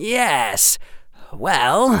 Yes,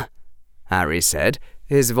 well, Harry said,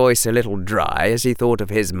 his voice a little dry as he thought of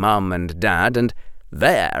his mum and dad and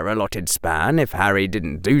their allotted span if Harry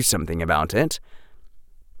didn't do something about it.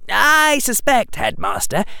 I suspect,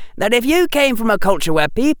 Headmaster, that if you came from a culture where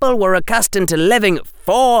people were accustomed to living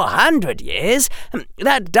 400 years,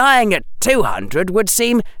 that dying at 200 would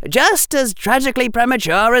seem just as tragically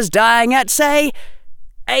premature as dying at, say,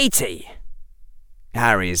 80.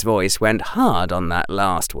 Harry's voice went hard on that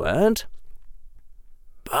last word.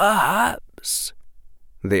 Perhaps,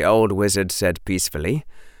 the old wizard said peacefully.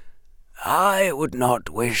 I would not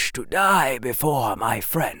wish to die before my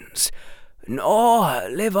friends, nor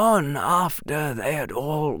live on after they had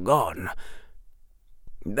all gone.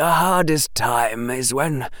 The hardest time is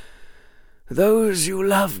when those you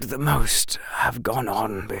loved the most have gone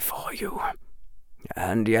on before you,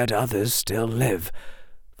 and yet others still live,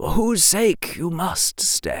 for whose sake you must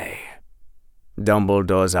stay.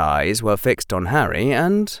 Dumbledore's eyes were fixed on Harry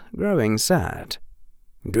and growing sad.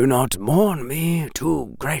 Do not mourn me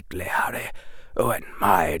too greatly, Harry. When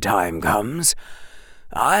my time comes,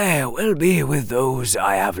 I will be with those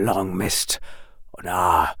I have long missed on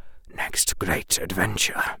our next great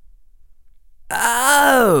adventure.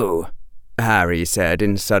 Oh, Harry said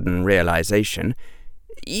in sudden realization.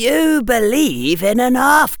 You believe in an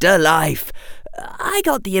afterlife. I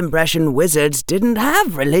got the impression wizards didn't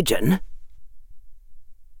have religion.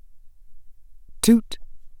 Toot,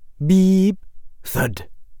 beep, thud.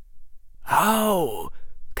 How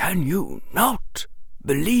can you not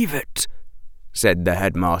believe it? Said the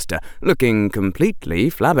headmaster, looking completely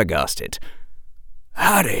flabbergasted.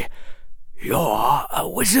 Harry, you're a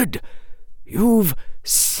wizard. You've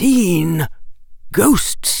seen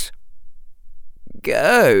ghosts.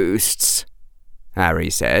 Ghosts? Harry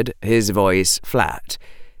said, his voice flat.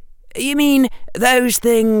 You mean those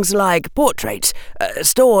things like portraits,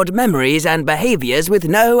 stored memories and behaviours with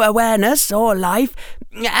no awareness or life,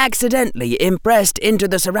 accidentally impressed into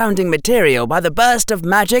the surrounding material by the burst of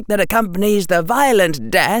magic that accompanies the violent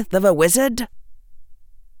death of a wizard?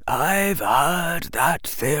 I've heard that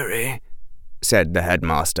theory, said the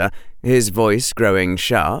headmaster, his voice growing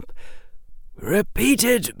sharp.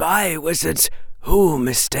 Repeated by wizards who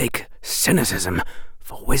mistake cynicism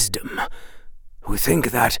for wisdom, who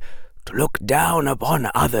think that to look down upon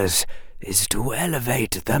others is to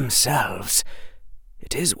elevate themselves.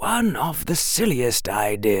 It is one of the silliest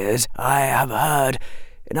ideas I have heard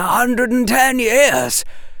in 110 years.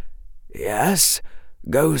 Yes,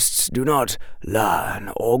 ghosts do not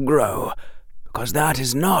learn or grow, because that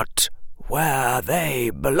is not where they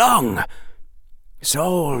belong.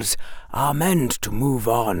 Souls are meant to move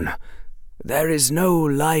on. There is no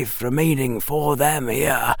life remaining for them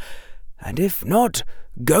here, and if not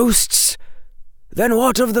ghosts, then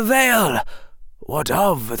what of the veil? What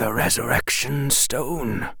of the resurrection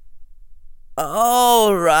stone?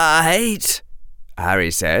 All right,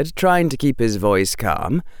 Harry said, trying to keep his voice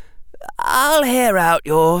calm. I'll hear out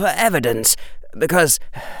your evidence, because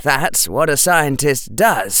that's what a scientist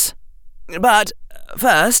does. But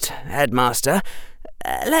first, Headmaster,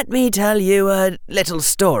 let me tell you a little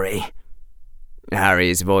story.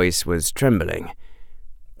 Harry's voice was trembling.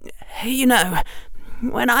 You know,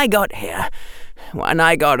 when I got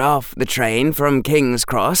off the train from King's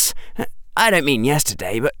Cross, I don't mean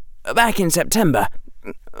yesterday, but back in September,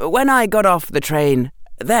 when I got off the train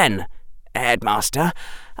then, Headmaster,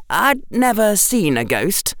 I'd never seen a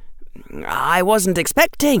ghost. I wasn't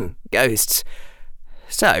expecting ghosts.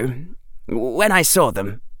 So, when I saw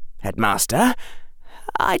them, Headmaster,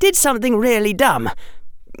 I did something really dumb.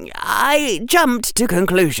 I jumped to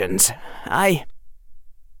conclusions. I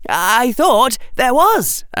thought there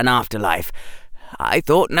was an afterlife. I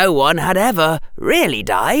thought no one had ever really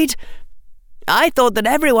died. I thought that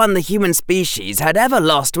everyone the human species had ever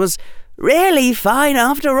lost was really fine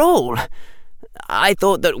after all. I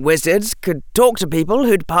thought that wizards could talk to people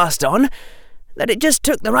who'd passed on, that it just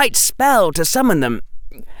took the right spell to summon them,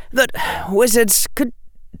 that wizards could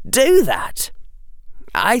do that.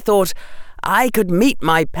 I thought I could meet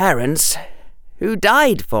my parents, who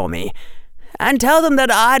died for me, and tell them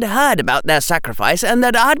that I'd heard about their sacrifice and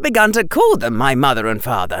that I'd begun to call them my mother and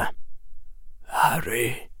father.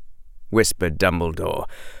 Harry, whispered Dumbledore.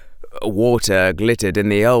 Water glittered in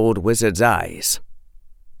the old wizard's eyes.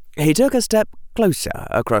 He took a step closer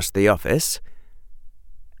across the office.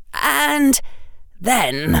 And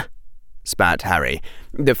then, spat Harry,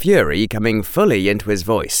 the fury coming fully into his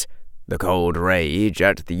voice, the cold rage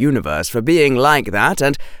at the universe for being like that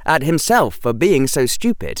and at himself for being so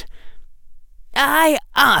stupid. I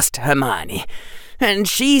asked Hermione, and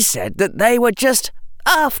she said that they were just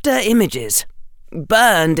after images,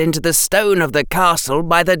 burned into the stone of the castle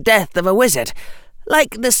by the death of a wizard,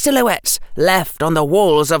 like the silhouettes left on the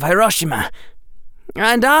walls of Hiroshima.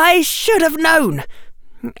 And I should have known.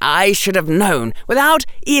 I should have known, without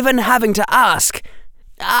even having to ask.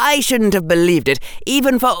 I shouldn't have believed it,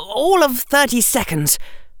 even for all of 30 seconds.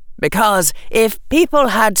 Because if people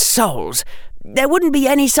had souls, there wouldn't be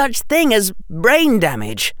any such thing as brain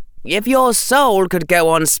damage. If your soul could go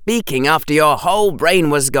on speaking after your whole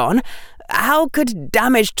brain was gone, how could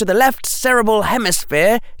damage to the left cerebral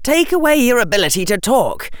hemisphere take away your ability to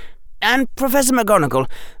talk? And Professor McGonagall,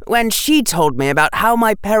 when she told me about how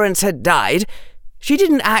my parents had died, she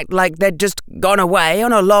didn't act like they'd just gone away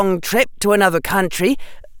on a long trip to another country,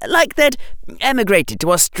 like they'd emigrated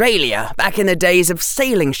to Australia back in the days of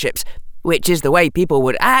sailing ships, which is the way people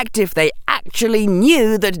would act if they actually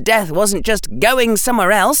knew that death wasn't just going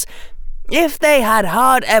somewhere else. If they had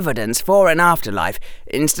hard evidence for an afterlife,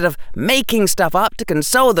 instead of making stuff up to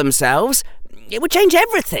console themselves, it would change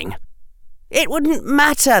everything. It wouldn't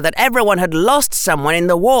matter that everyone had lost someone in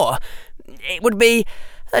the war. It would be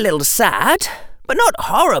a little sad, but not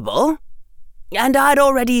horrible. And I'd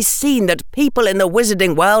already seen that people in the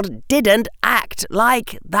wizarding world didn't act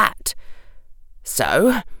like that.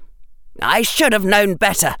 So, I should have known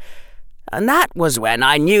better. And that was when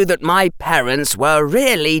I knew that my parents were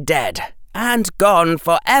really dead and gone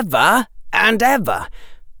forever and ever.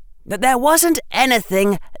 That there wasn't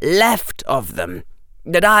anything left of them.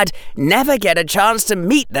 That I'd never get a chance to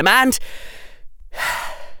meet them and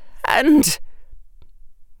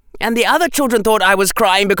the other children thought I was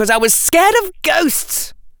crying because I was scared of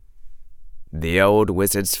ghosts. The old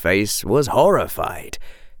wizard's face was horrified.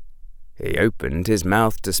 He opened his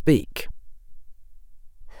mouth to speak.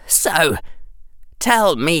 So,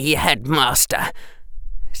 Tell me, Headmaster.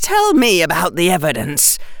 Tell me about the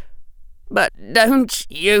evidence. But don't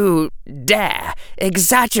you dare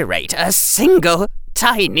exaggerate a single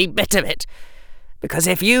tiny bit of it. Because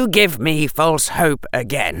if you give me false hope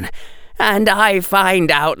again, and I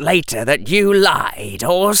find out later that you lied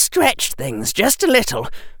or stretched things just a little,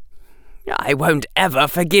 I won't ever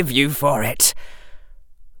forgive you for it.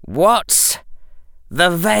 What's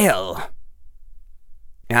the veil?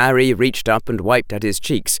 Harry reached up and wiped at his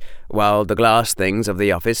cheeks, while the glass things of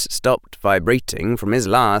the office stopped vibrating from his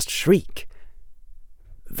last shriek.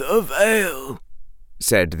 "The veil,"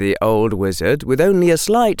 said the old wizard, with only a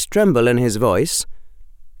slight tremble in his voice,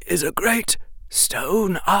 "is a great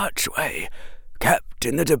stone archway kept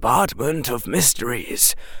in the Department of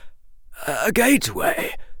Mysteries, a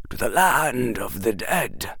gateway to the land of the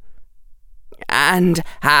dead." "And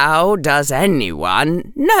how does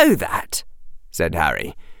anyone know that?" said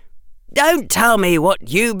Harry. "Don't tell me what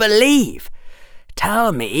you believe.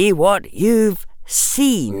 Tell me what you've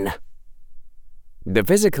seen." The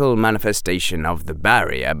physical manifestation of the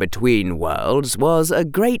barrier between worlds was a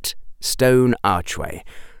great stone archway,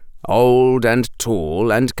 old and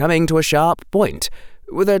tall and coming to a sharp point,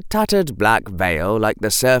 with a tattered black veil like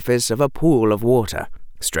the surface of a pool of water,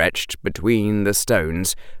 stretched between the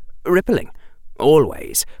stones, rippling,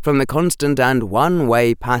 always, from the constant and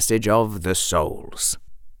one-way passage of the souls.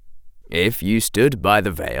 If you stood by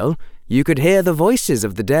the veil, you could hear the voices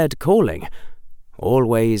of the dead calling,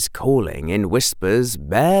 always calling in whispers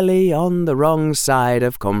barely on the wrong side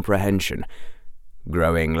of comprehension,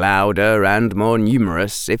 growing louder and more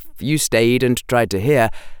numerous if you stayed and tried to hear,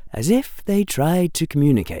 as if they tried to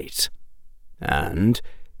communicate. And,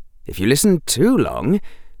 if you listened too long,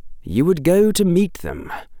 you would go to meet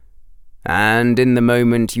them. And in the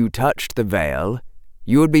moment you touched the veil,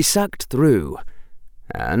 you would be sucked through,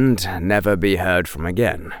 and never be heard from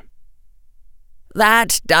again.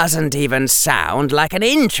 "That doesn't even sound like an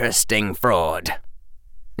interesting fraud,"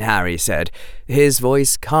 Harry said, his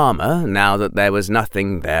voice calmer now that there was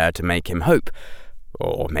nothing there to make him hope,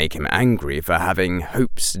 or make him angry for having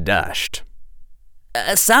hopes dashed.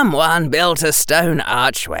 Someone built a stone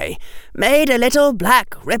archway, made a little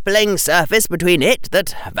black rippling surface between it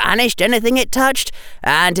that vanished anything it touched,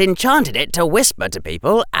 and enchanted it to whisper to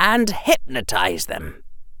people and hypnotize them."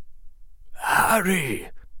 "Harry,"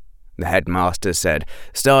 the headmaster said,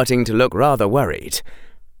 starting to look rather worried,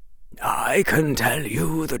 "I can tell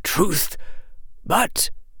you the truth, but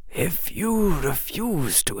if you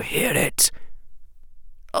refuse to hear it..."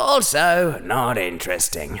 "Also not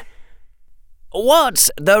interesting. What's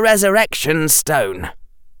the Resurrection Stone?"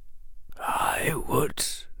 "I would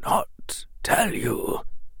not tell you,"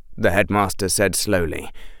 the headmaster said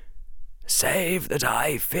slowly, "save that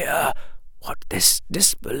I fear what this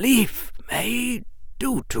disbelief may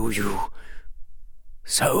do to you.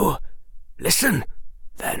 So, listen,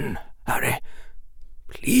 then, Harry.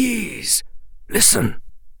 Please, listen."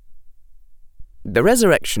 The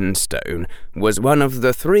Resurrection Stone was one of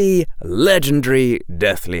the 3 legendary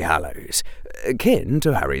Deathly Hallows, akin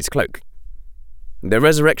to Harry's cloak. The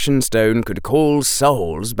Resurrection Stone could call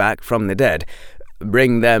souls back from the dead,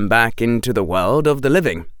 bring them back into the world of the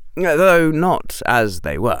living, though not as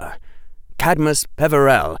they were. Cadmus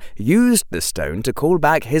Peverell used the stone to call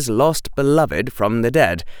back his lost beloved from the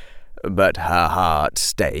dead, but her heart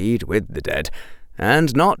stayed with the dead,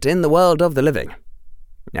 and not in the world of the living.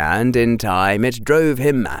 And in time it drove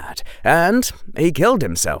him mad, and he killed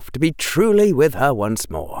himself to be truly with her once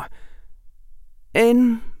more.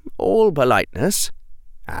 In all politeness,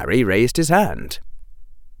 Harry raised his hand.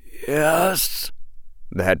 "Yes,"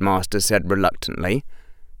 the headmaster said reluctantly.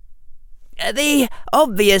 "The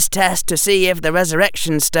obvious test to see if the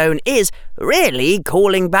Resurrection Stone is really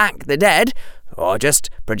calling back the dead, or just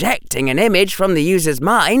projecting an image from the user's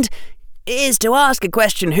mind, is to ask a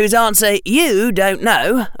question whose answer you don't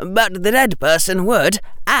know, but the dead person would,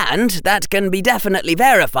 and that can be definitely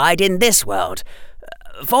verified in this world.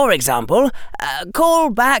 For example,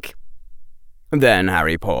 call back..." Then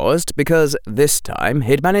Harry paused, because this time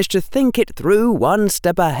he'd managed to think it through one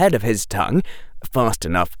step ahead of his tongue, fast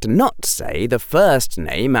enough to not say the first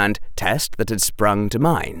name and test that had sprung to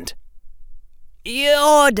mind.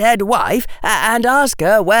 "Your dead wife, and ask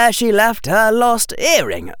her where she left her lost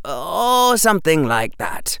earring, or something like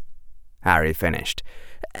that," Harry finished.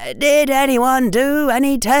 "Did anyone do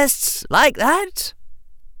any tests like that?"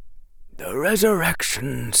 "The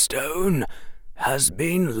Resurrection Stone has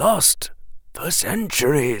been lost for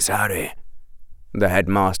centuries, Harry," the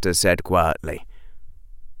headmaster said quietly.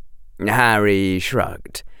 Harry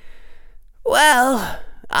shrugged. "Well,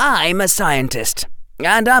 I'm a scientist,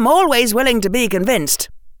 and I'm always willing to be convinced.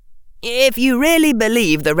 If you really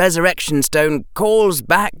believe the resurrection stone calls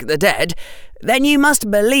back the dead, then you must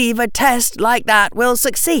believe a test like that will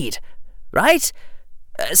succeed, right?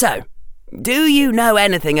 So, do you know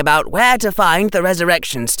anything about where to find the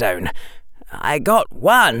resurrection stone? I got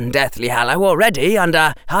one Deathly Hallow already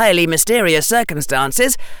under highly mysterious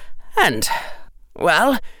circumstances, and,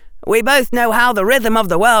 well, we both know how the rhythm of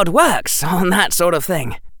the world works on that sort of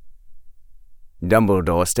thing.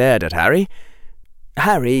 Dumbledore stared at Harry.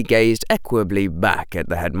 Harry gazed equably back at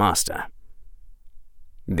the headmaster.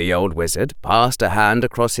 The old wizard passed a hand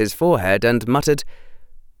across his forehead and muttered,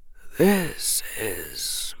 "This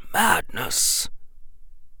is madness."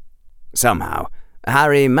 Somehow,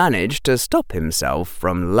 Harry managed to stop himself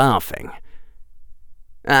from laughing.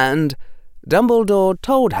 And Dumbledore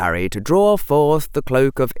told Harry to draw forth the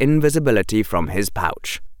cloak of invisibility from his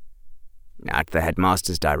pouch. At the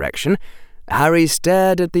headmaster's direction, Harry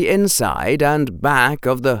stared at the inside and back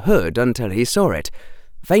of the hood until he saw it,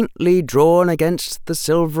 faintly drawn against the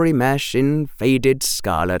silvery mesh in faded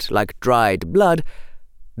scarlet like dried blood,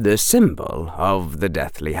 the symbol of the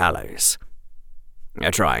Deathly Hallows.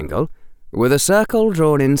 A triangle, with a circle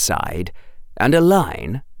drawn inside, and a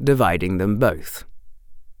line dividing them both.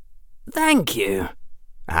 "Thank you,"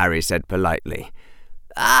 Harry said politely.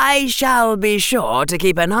 "I shall be sure to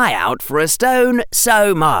keep an eye out for a stone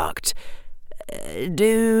so marked.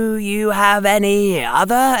 Do you have any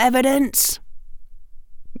other evidence?"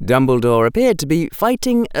 Dumbledore appeared to be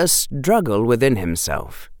fighting a struggle within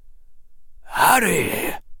himself.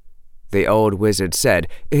 "Harry," the old wizard said,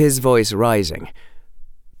 his voice rising,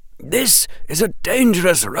 "this is a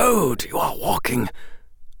dangerous road you are walking.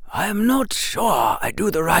 I am not sure I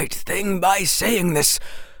do the right thing by saying this,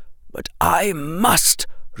 but I must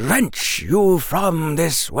wrench you from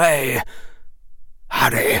this way.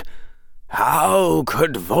 Harry, how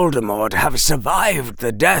could Voldemort have survived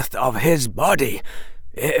the death of his body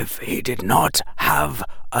if he did not have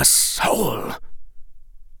a soul?"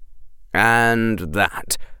 And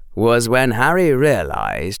that was when Harry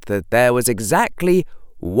realized that there was exactly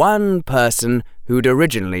one person who'd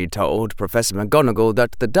originally told Professor McGonagall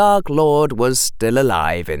that the Dark Lord was still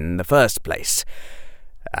alive in the first place.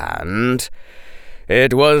 And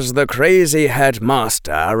it was the crazy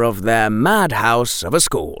headmaster of their madhouse of a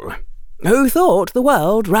school, who thought the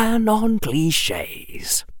world ran on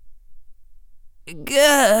clichés.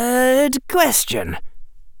 "Good question,"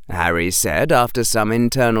 Harry said after some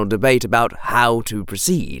internal debate about how to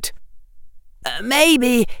proceed.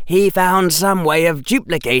 "Maybe he found some way of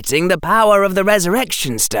duplicating the power of the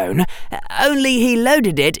resurrection stone, only he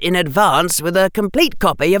loaded it in advance with a complete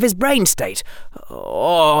copy of his brain state,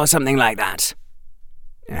 or something like that."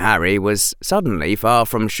 Harry was suddenly far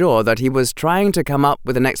from sure that he was trying to come up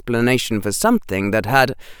with an explanation for something that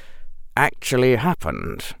had actually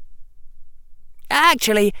happened.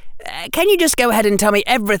 "Actually, can you just go ahead and tell me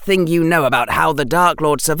everything you know about how the Dark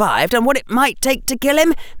Lord survived and what it might take to kill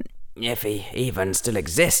him? If he even still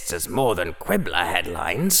exists as more than Quibbler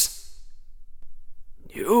headlines."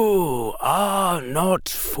 "You are not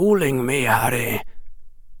fooling me, Harry,"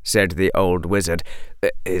 said the old wizard.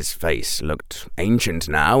 His face looked ancient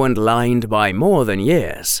now and lined by more than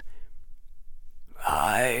years.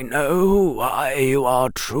 "I know why you are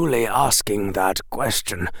truly asking that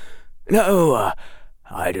question. No,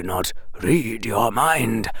 I do not read your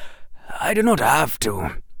mind. I do not have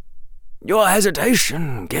to. Your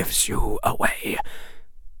hesitation gives you away.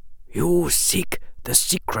 You seek the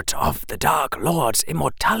secret of the Dark Lord's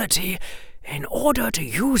immortality in order to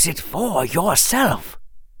use it for yourself."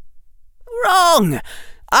 "Wrong!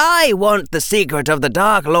 I want the secret of the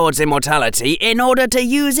Dark Lord's immortality in order to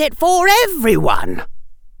use it for everyone."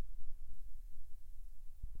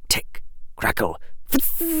 Tick, crackle.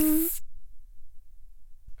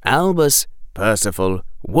 Albus, Percival,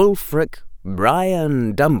 Wulfric,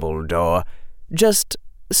 Brian Dumbledore just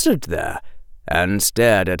stood there and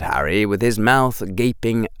stared at Harry with his mouth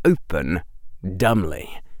gaping open,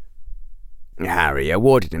 dumbly. Harry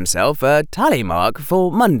awarded himself a tally mark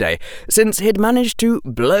for Monday, since he'd managed to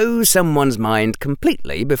blow someone's mind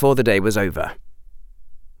completely before the day was over.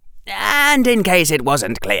 "And in case it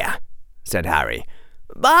wasn't clear," said Harry,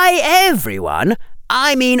 "by everyone,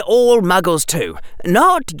 I mean all muggles too,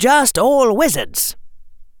 not just all wizards."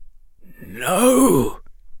 "No,"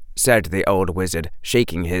 said the old wizard,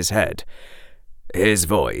 shaking his head. His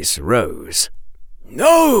voice rose.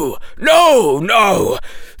 "No, no, no!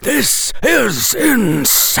 This is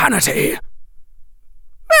insanity!"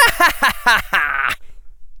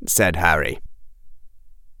 said Harry.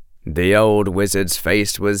 The old wizard's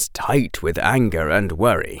face was tight with anger and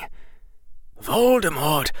worry.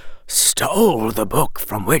 Voldemort stole the book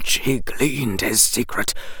from which he gleaned his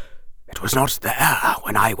secret. It was not there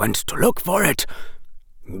when I went to look for it.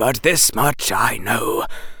 But this much I know,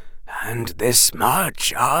 and this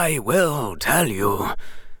much I will tell you.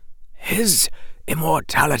 His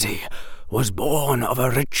immortality was born of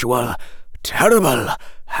a ritual terrible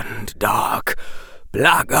and dark,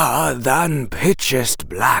 blacker than pitchest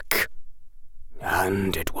black.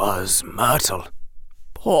 And it was Myrtle,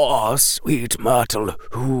 poor sweet Myrtle,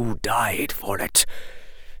 who died for it.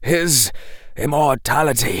 His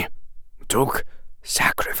immortality took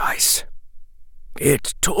sacrifice.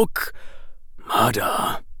 It took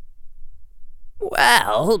murder.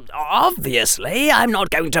 Well, obviously, I'm not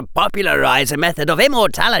going to popularize a method of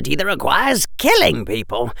immortality that requires killing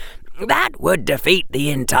people. That would defeat the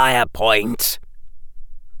entire point.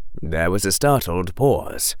 There was a startled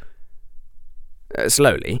pause.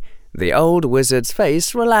 Slowly, the old wizard's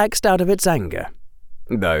face relaxed out of its anger,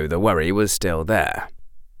 though the worry was still there.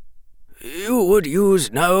 You would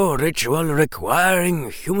use no ritual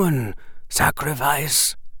requiring human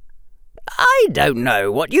sacrifice? I don't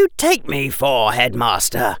know what you take me for,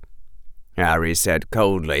 Headmaster, Harry said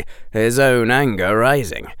coldly, his own anger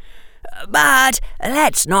rising. But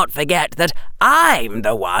let's not forget that I'm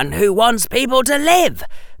the one who wants people to live,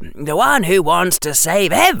 the one who wants to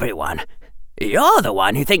save everyone. You're the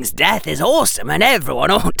one who thinks death is awesome and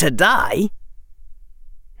everyone ought to die.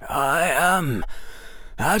 I am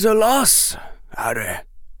at a loss, Harry,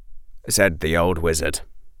 said the old wizard.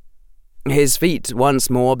 His feet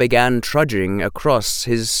once more began trudging across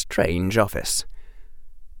his strange office.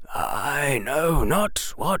 I know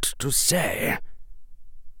not what to say.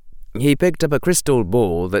 He picked up a crystal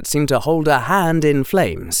ball that seemed to hold a hand in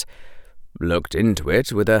flames, looked into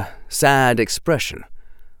it with a sad expression.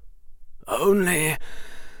 Only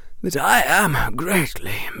that I am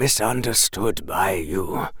greatly misunderstood by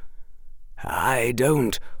you. I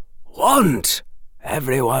don't want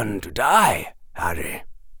everyone to die, Harry.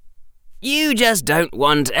 You just don't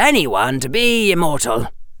want anyone to be immortal,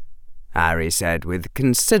 Harry said with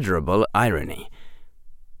considerable irony.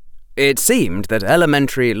 It seemed that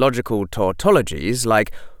elementary logical tautologies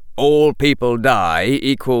like all people die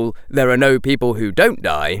equal there are no people who don't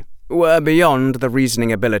die were beyond the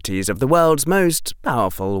reasoning abilities of the world's most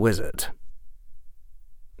powerful wizard.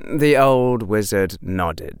 The old wizard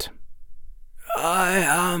nodded. I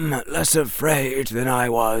am less afraid than I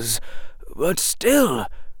was, but still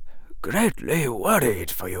greatly worried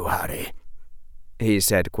for you, Harry, he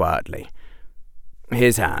said quietly.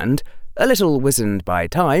 His hand, a little wizened by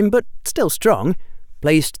time, but still strong,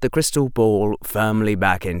 placed the crystal ball firmly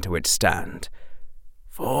back into its stand.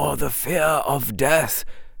 For the fear of death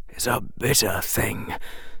is a bitter thing,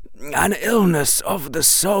 an illness of the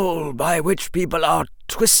soul by which people are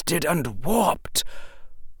twisted and warped.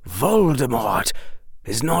 Voldemort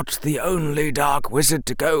is not the only dark wizard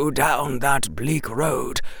to go down that bleak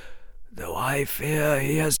road, though I fear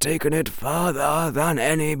he has taken it further than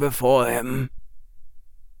any before him.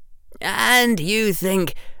 And you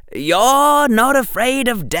think you're not afraid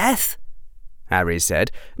of death? Harry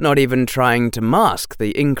said, not even trying to mask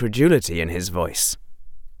the incredulity in his voice.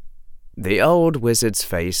 The old wizard's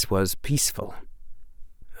face was peaceful.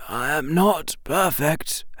 I am not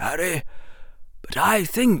perfect, Harry, but I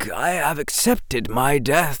think I have accepted my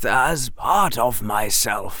death as part of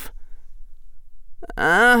myself.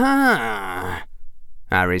 Uh-huh,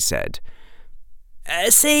 Harry said.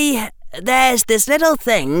 See, there's this little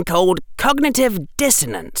thing called cognitive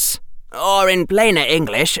dissonance, or in plainer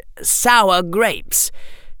English, sour grapes.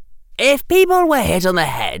 If people were hit on the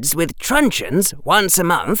heads with truncheons once a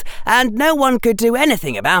month and no one could do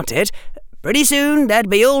anything about it, pretty soon there'd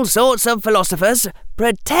be all sorts of philosophers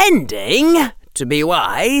pretending to be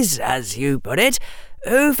wise, as you put it,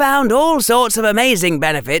 who found all sorts of amazing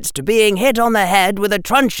benefits to being hit on the head with a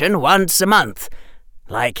truncheon once a month.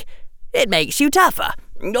 Like, it makes you tougher,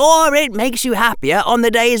 or it makes you happier on the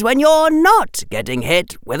days when you're not getting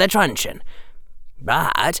hit with a truncheon.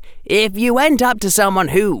 But if you went up to someone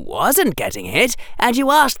who wasn't getting hit and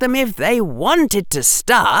you asked them if they wanted to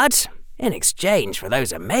start, in exchange for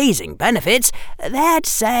those amazing benefits, they'd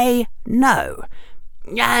say no.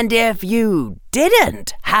 And if you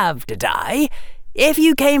didn't have to die, if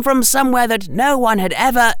you came from somewhere that no one had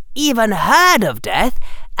ever even heard of death,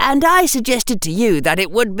 and I suggested to you that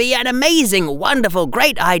it would be an amazing, wonderful,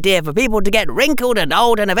 great idea for people to get wrinkled and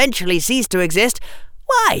old and eventually cease to exist,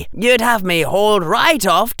 why, you'd have me hauled right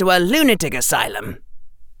off to a lunatic asylum.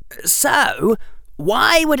 So,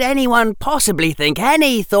 why would anyone possibly think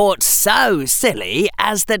any thought so silly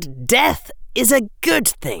as that death is a good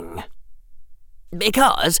thing?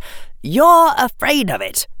 Because you're afraid of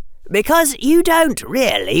it. Because you don't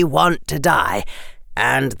really want to die.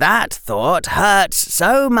 And that thought hurts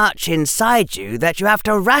so much inside you that you have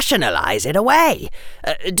to rationalize it away.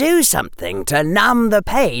 Do something to numb the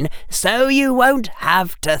pain so you won't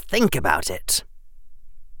have to think about it.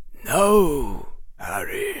 No,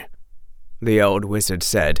 Harry, the old wizard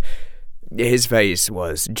said. His face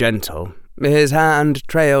was gentle. His hand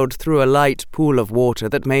trailed through a light pool of water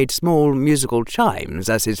that made small musical chimes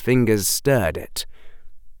as his fingers stirred it.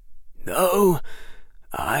 No,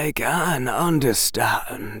 I can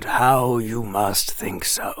understand how you must think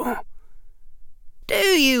so. Do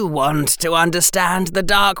you want to understand the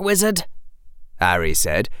Dark Wizard? Harry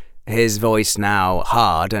said, his voice now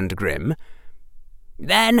hard and grim.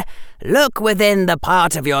 Then look within the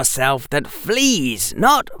part of yourself that flees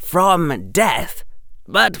not from death,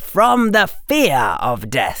 but from the fear of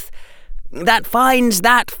death, that finds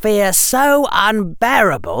that fear so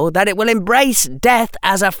unbearable that it will embrace death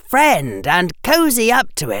as a friend and cozy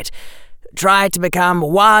up to it, try to become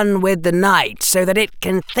one with the night so that it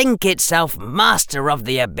can think itself master of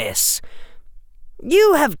the abyss.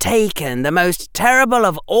 You have taken the most terrible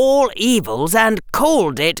of all evils and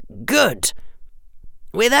called it good.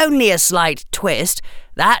 With only a slight twist,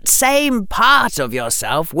 that same part of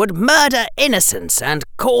yourself would murder innocence and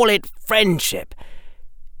call it friendship.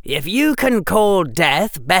 If you can call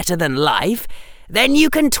death better than life, then you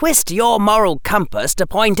can twist your moral compass to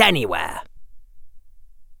point anywhere.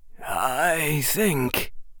 I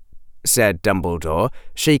think, said Dumbledore,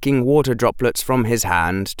 shaking water droplets from his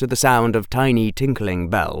hand to the sound of tiny tinkling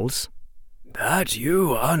bells, that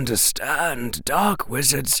you understand dark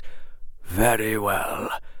wizards very well,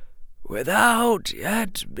 without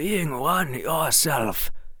yet being one yourself.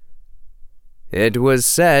 It was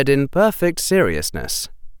said in perfect seriousness,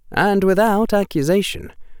 and without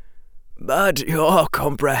accusation. But your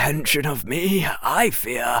comprehension of me, I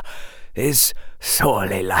fear, is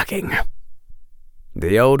sorely lacking.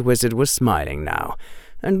 The old wizard was smiling now,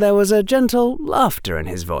 and there was a gentle laughter in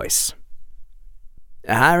his voice.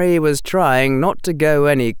 Harry was trying not to go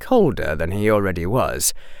any colder than he already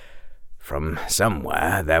was. From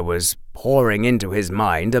somewhere there was pouring into his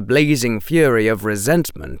mind a blazing fury of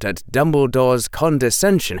resentment at Dumbledore's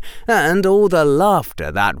condescension and all the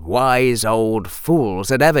laughter that wise old fools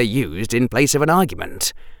had ever used in place of an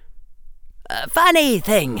argument. Funny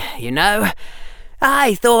thing, you know.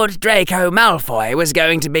 I thought Draco Malfoy was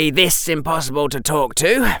going to be this impossible to talk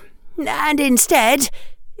to, and instead,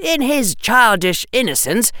 in his childish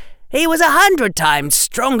innocence, he was 100 times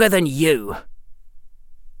stronger than you.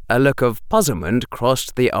 A look of puzzlement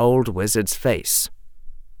crossed the old wizard's face.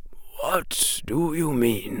 What do you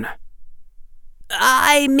mean?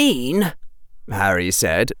 I mean, Harry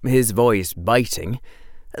said, his voice biting,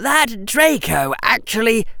 that Draco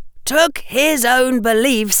actually took his own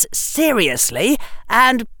beliefs seriously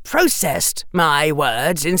and processed my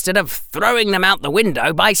words instead of throwing them out the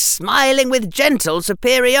window by smiling with gentle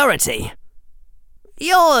superiority.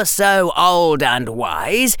 You're so old and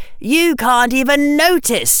wise, you can't even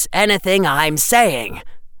notice anything I'm saying.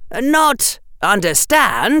 Not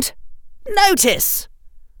understand, notice.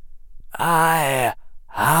 I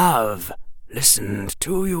have listened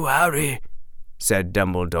to you, Harry, said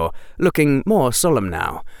Dumbledore, looking more solemn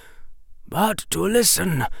now. But to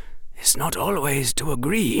listen is not always to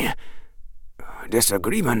agree.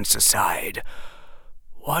 Disagreements aside,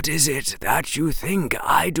 what is it that you think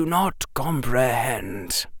I do not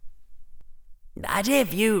comprehend? That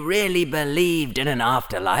if you really believed in an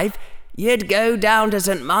afterlife, you'd go down to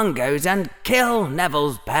St. Mungo's and kill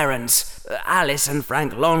Neville's parents, Alice and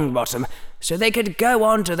Frank Longbottom, so they could go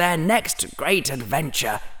on to their next great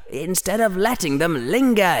adventure, instead of letting them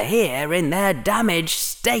linger here in their damaged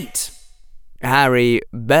state. Harry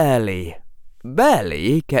barely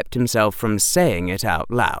kept himself from saying it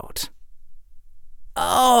out loud.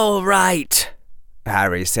 All right,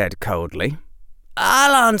 Harry said coldly.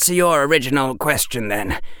 I'll answer your original question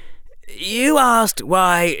then. You asked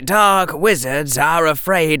why dark wizards are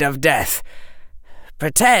afraid of death.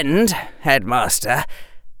 Pretend, Headmaster,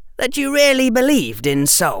 that you really believed in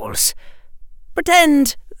souls.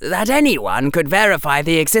 Pretend that anyone could verify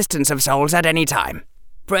the existence of souls at any time.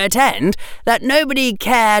 Pretend that nobody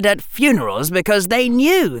cared at funerals because they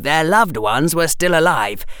knew their loved ones were still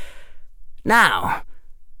alive. Now,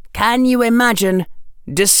 can you imagine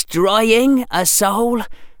destroying a soul?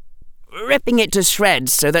 Ripping it to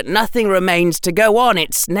shreds so that nothing remains to go on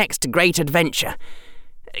its next great adventure?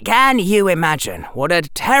 Can you imagine what a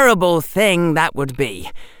terrible thing that would be?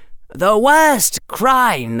 the worst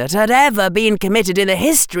crime that had ever been committed in the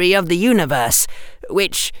history of the universe,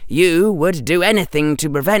 which you would do anything to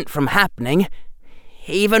prevent from happening,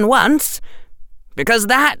 even once, because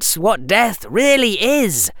that's what death really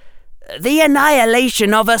is, the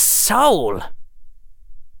annihilation of a soul."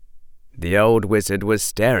 The old wizard was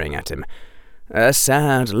staring at him, a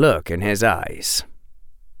sad look in his eyes.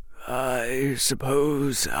 "I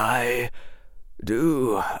suppose I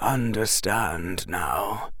do understand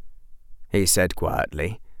now," he said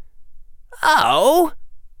quietly. "Oh?"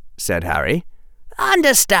 said Harry.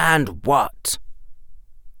 "Understand what?"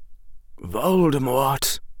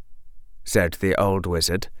 "Voldemort," said the old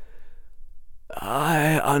wizard.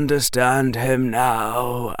 "I understand him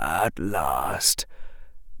now at last,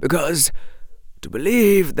 because to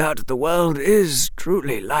believe that the world is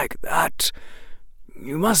truly like that,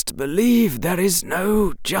 you must believe there is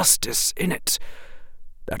no justice in it,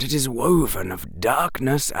 that it is woven of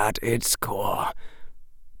darkness at its core.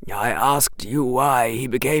 I asked you why he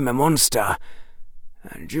became a monster,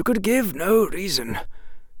 and you could give no reason.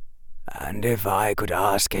 And if I could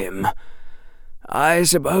ask him, I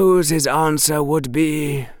suppose his answer would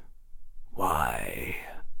be, why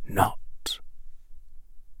not?"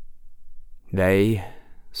 They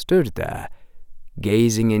stood there,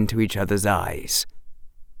 gazing into each other's eyes,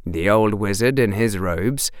 the old wizard in his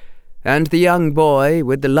robes, and the young boy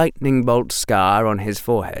with the lightning bolt scar on his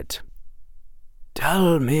forehead.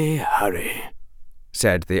 "Tell me, Harry,"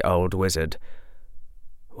 said the old wizard,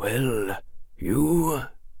 "will you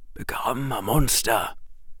become a monster?"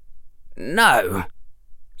 "No,"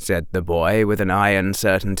 said the boy with an iron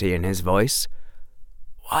certainty in his voice.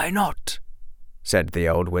 "Why not?" said the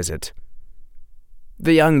old wizard.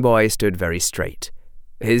 The young boy stood very straight,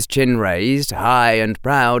 his chin raised, high and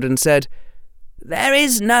proud, and said, "There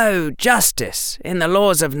is no justice in the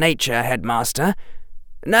laws of nature, Headmaster.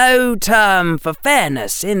 No term for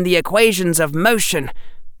fairness in the equations of motion.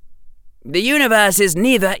 The universe is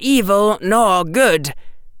neither evil nor good.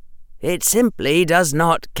 It simply does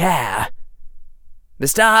not care. The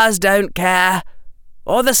stars don't care,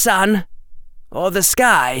 or the sun, or the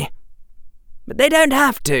sky. But they don't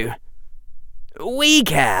have to. We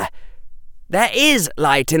care. There is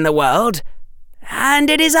light in the world, and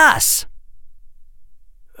it is us."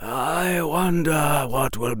 "I wonder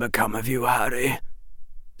what will become of you, Harry,"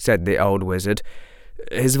 said the old wizard.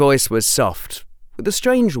 His voice was soft, with a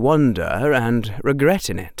strange wonder and regret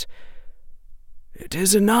in it. "It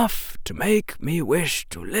is enough to make me wish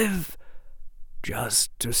to live, just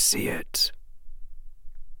to see it."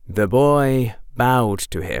 The boy bowed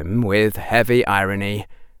to him with heavy irony,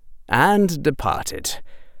 and departed,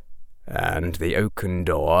 and the oaken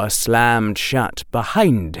door slammed shut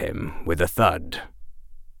behind him with a thud.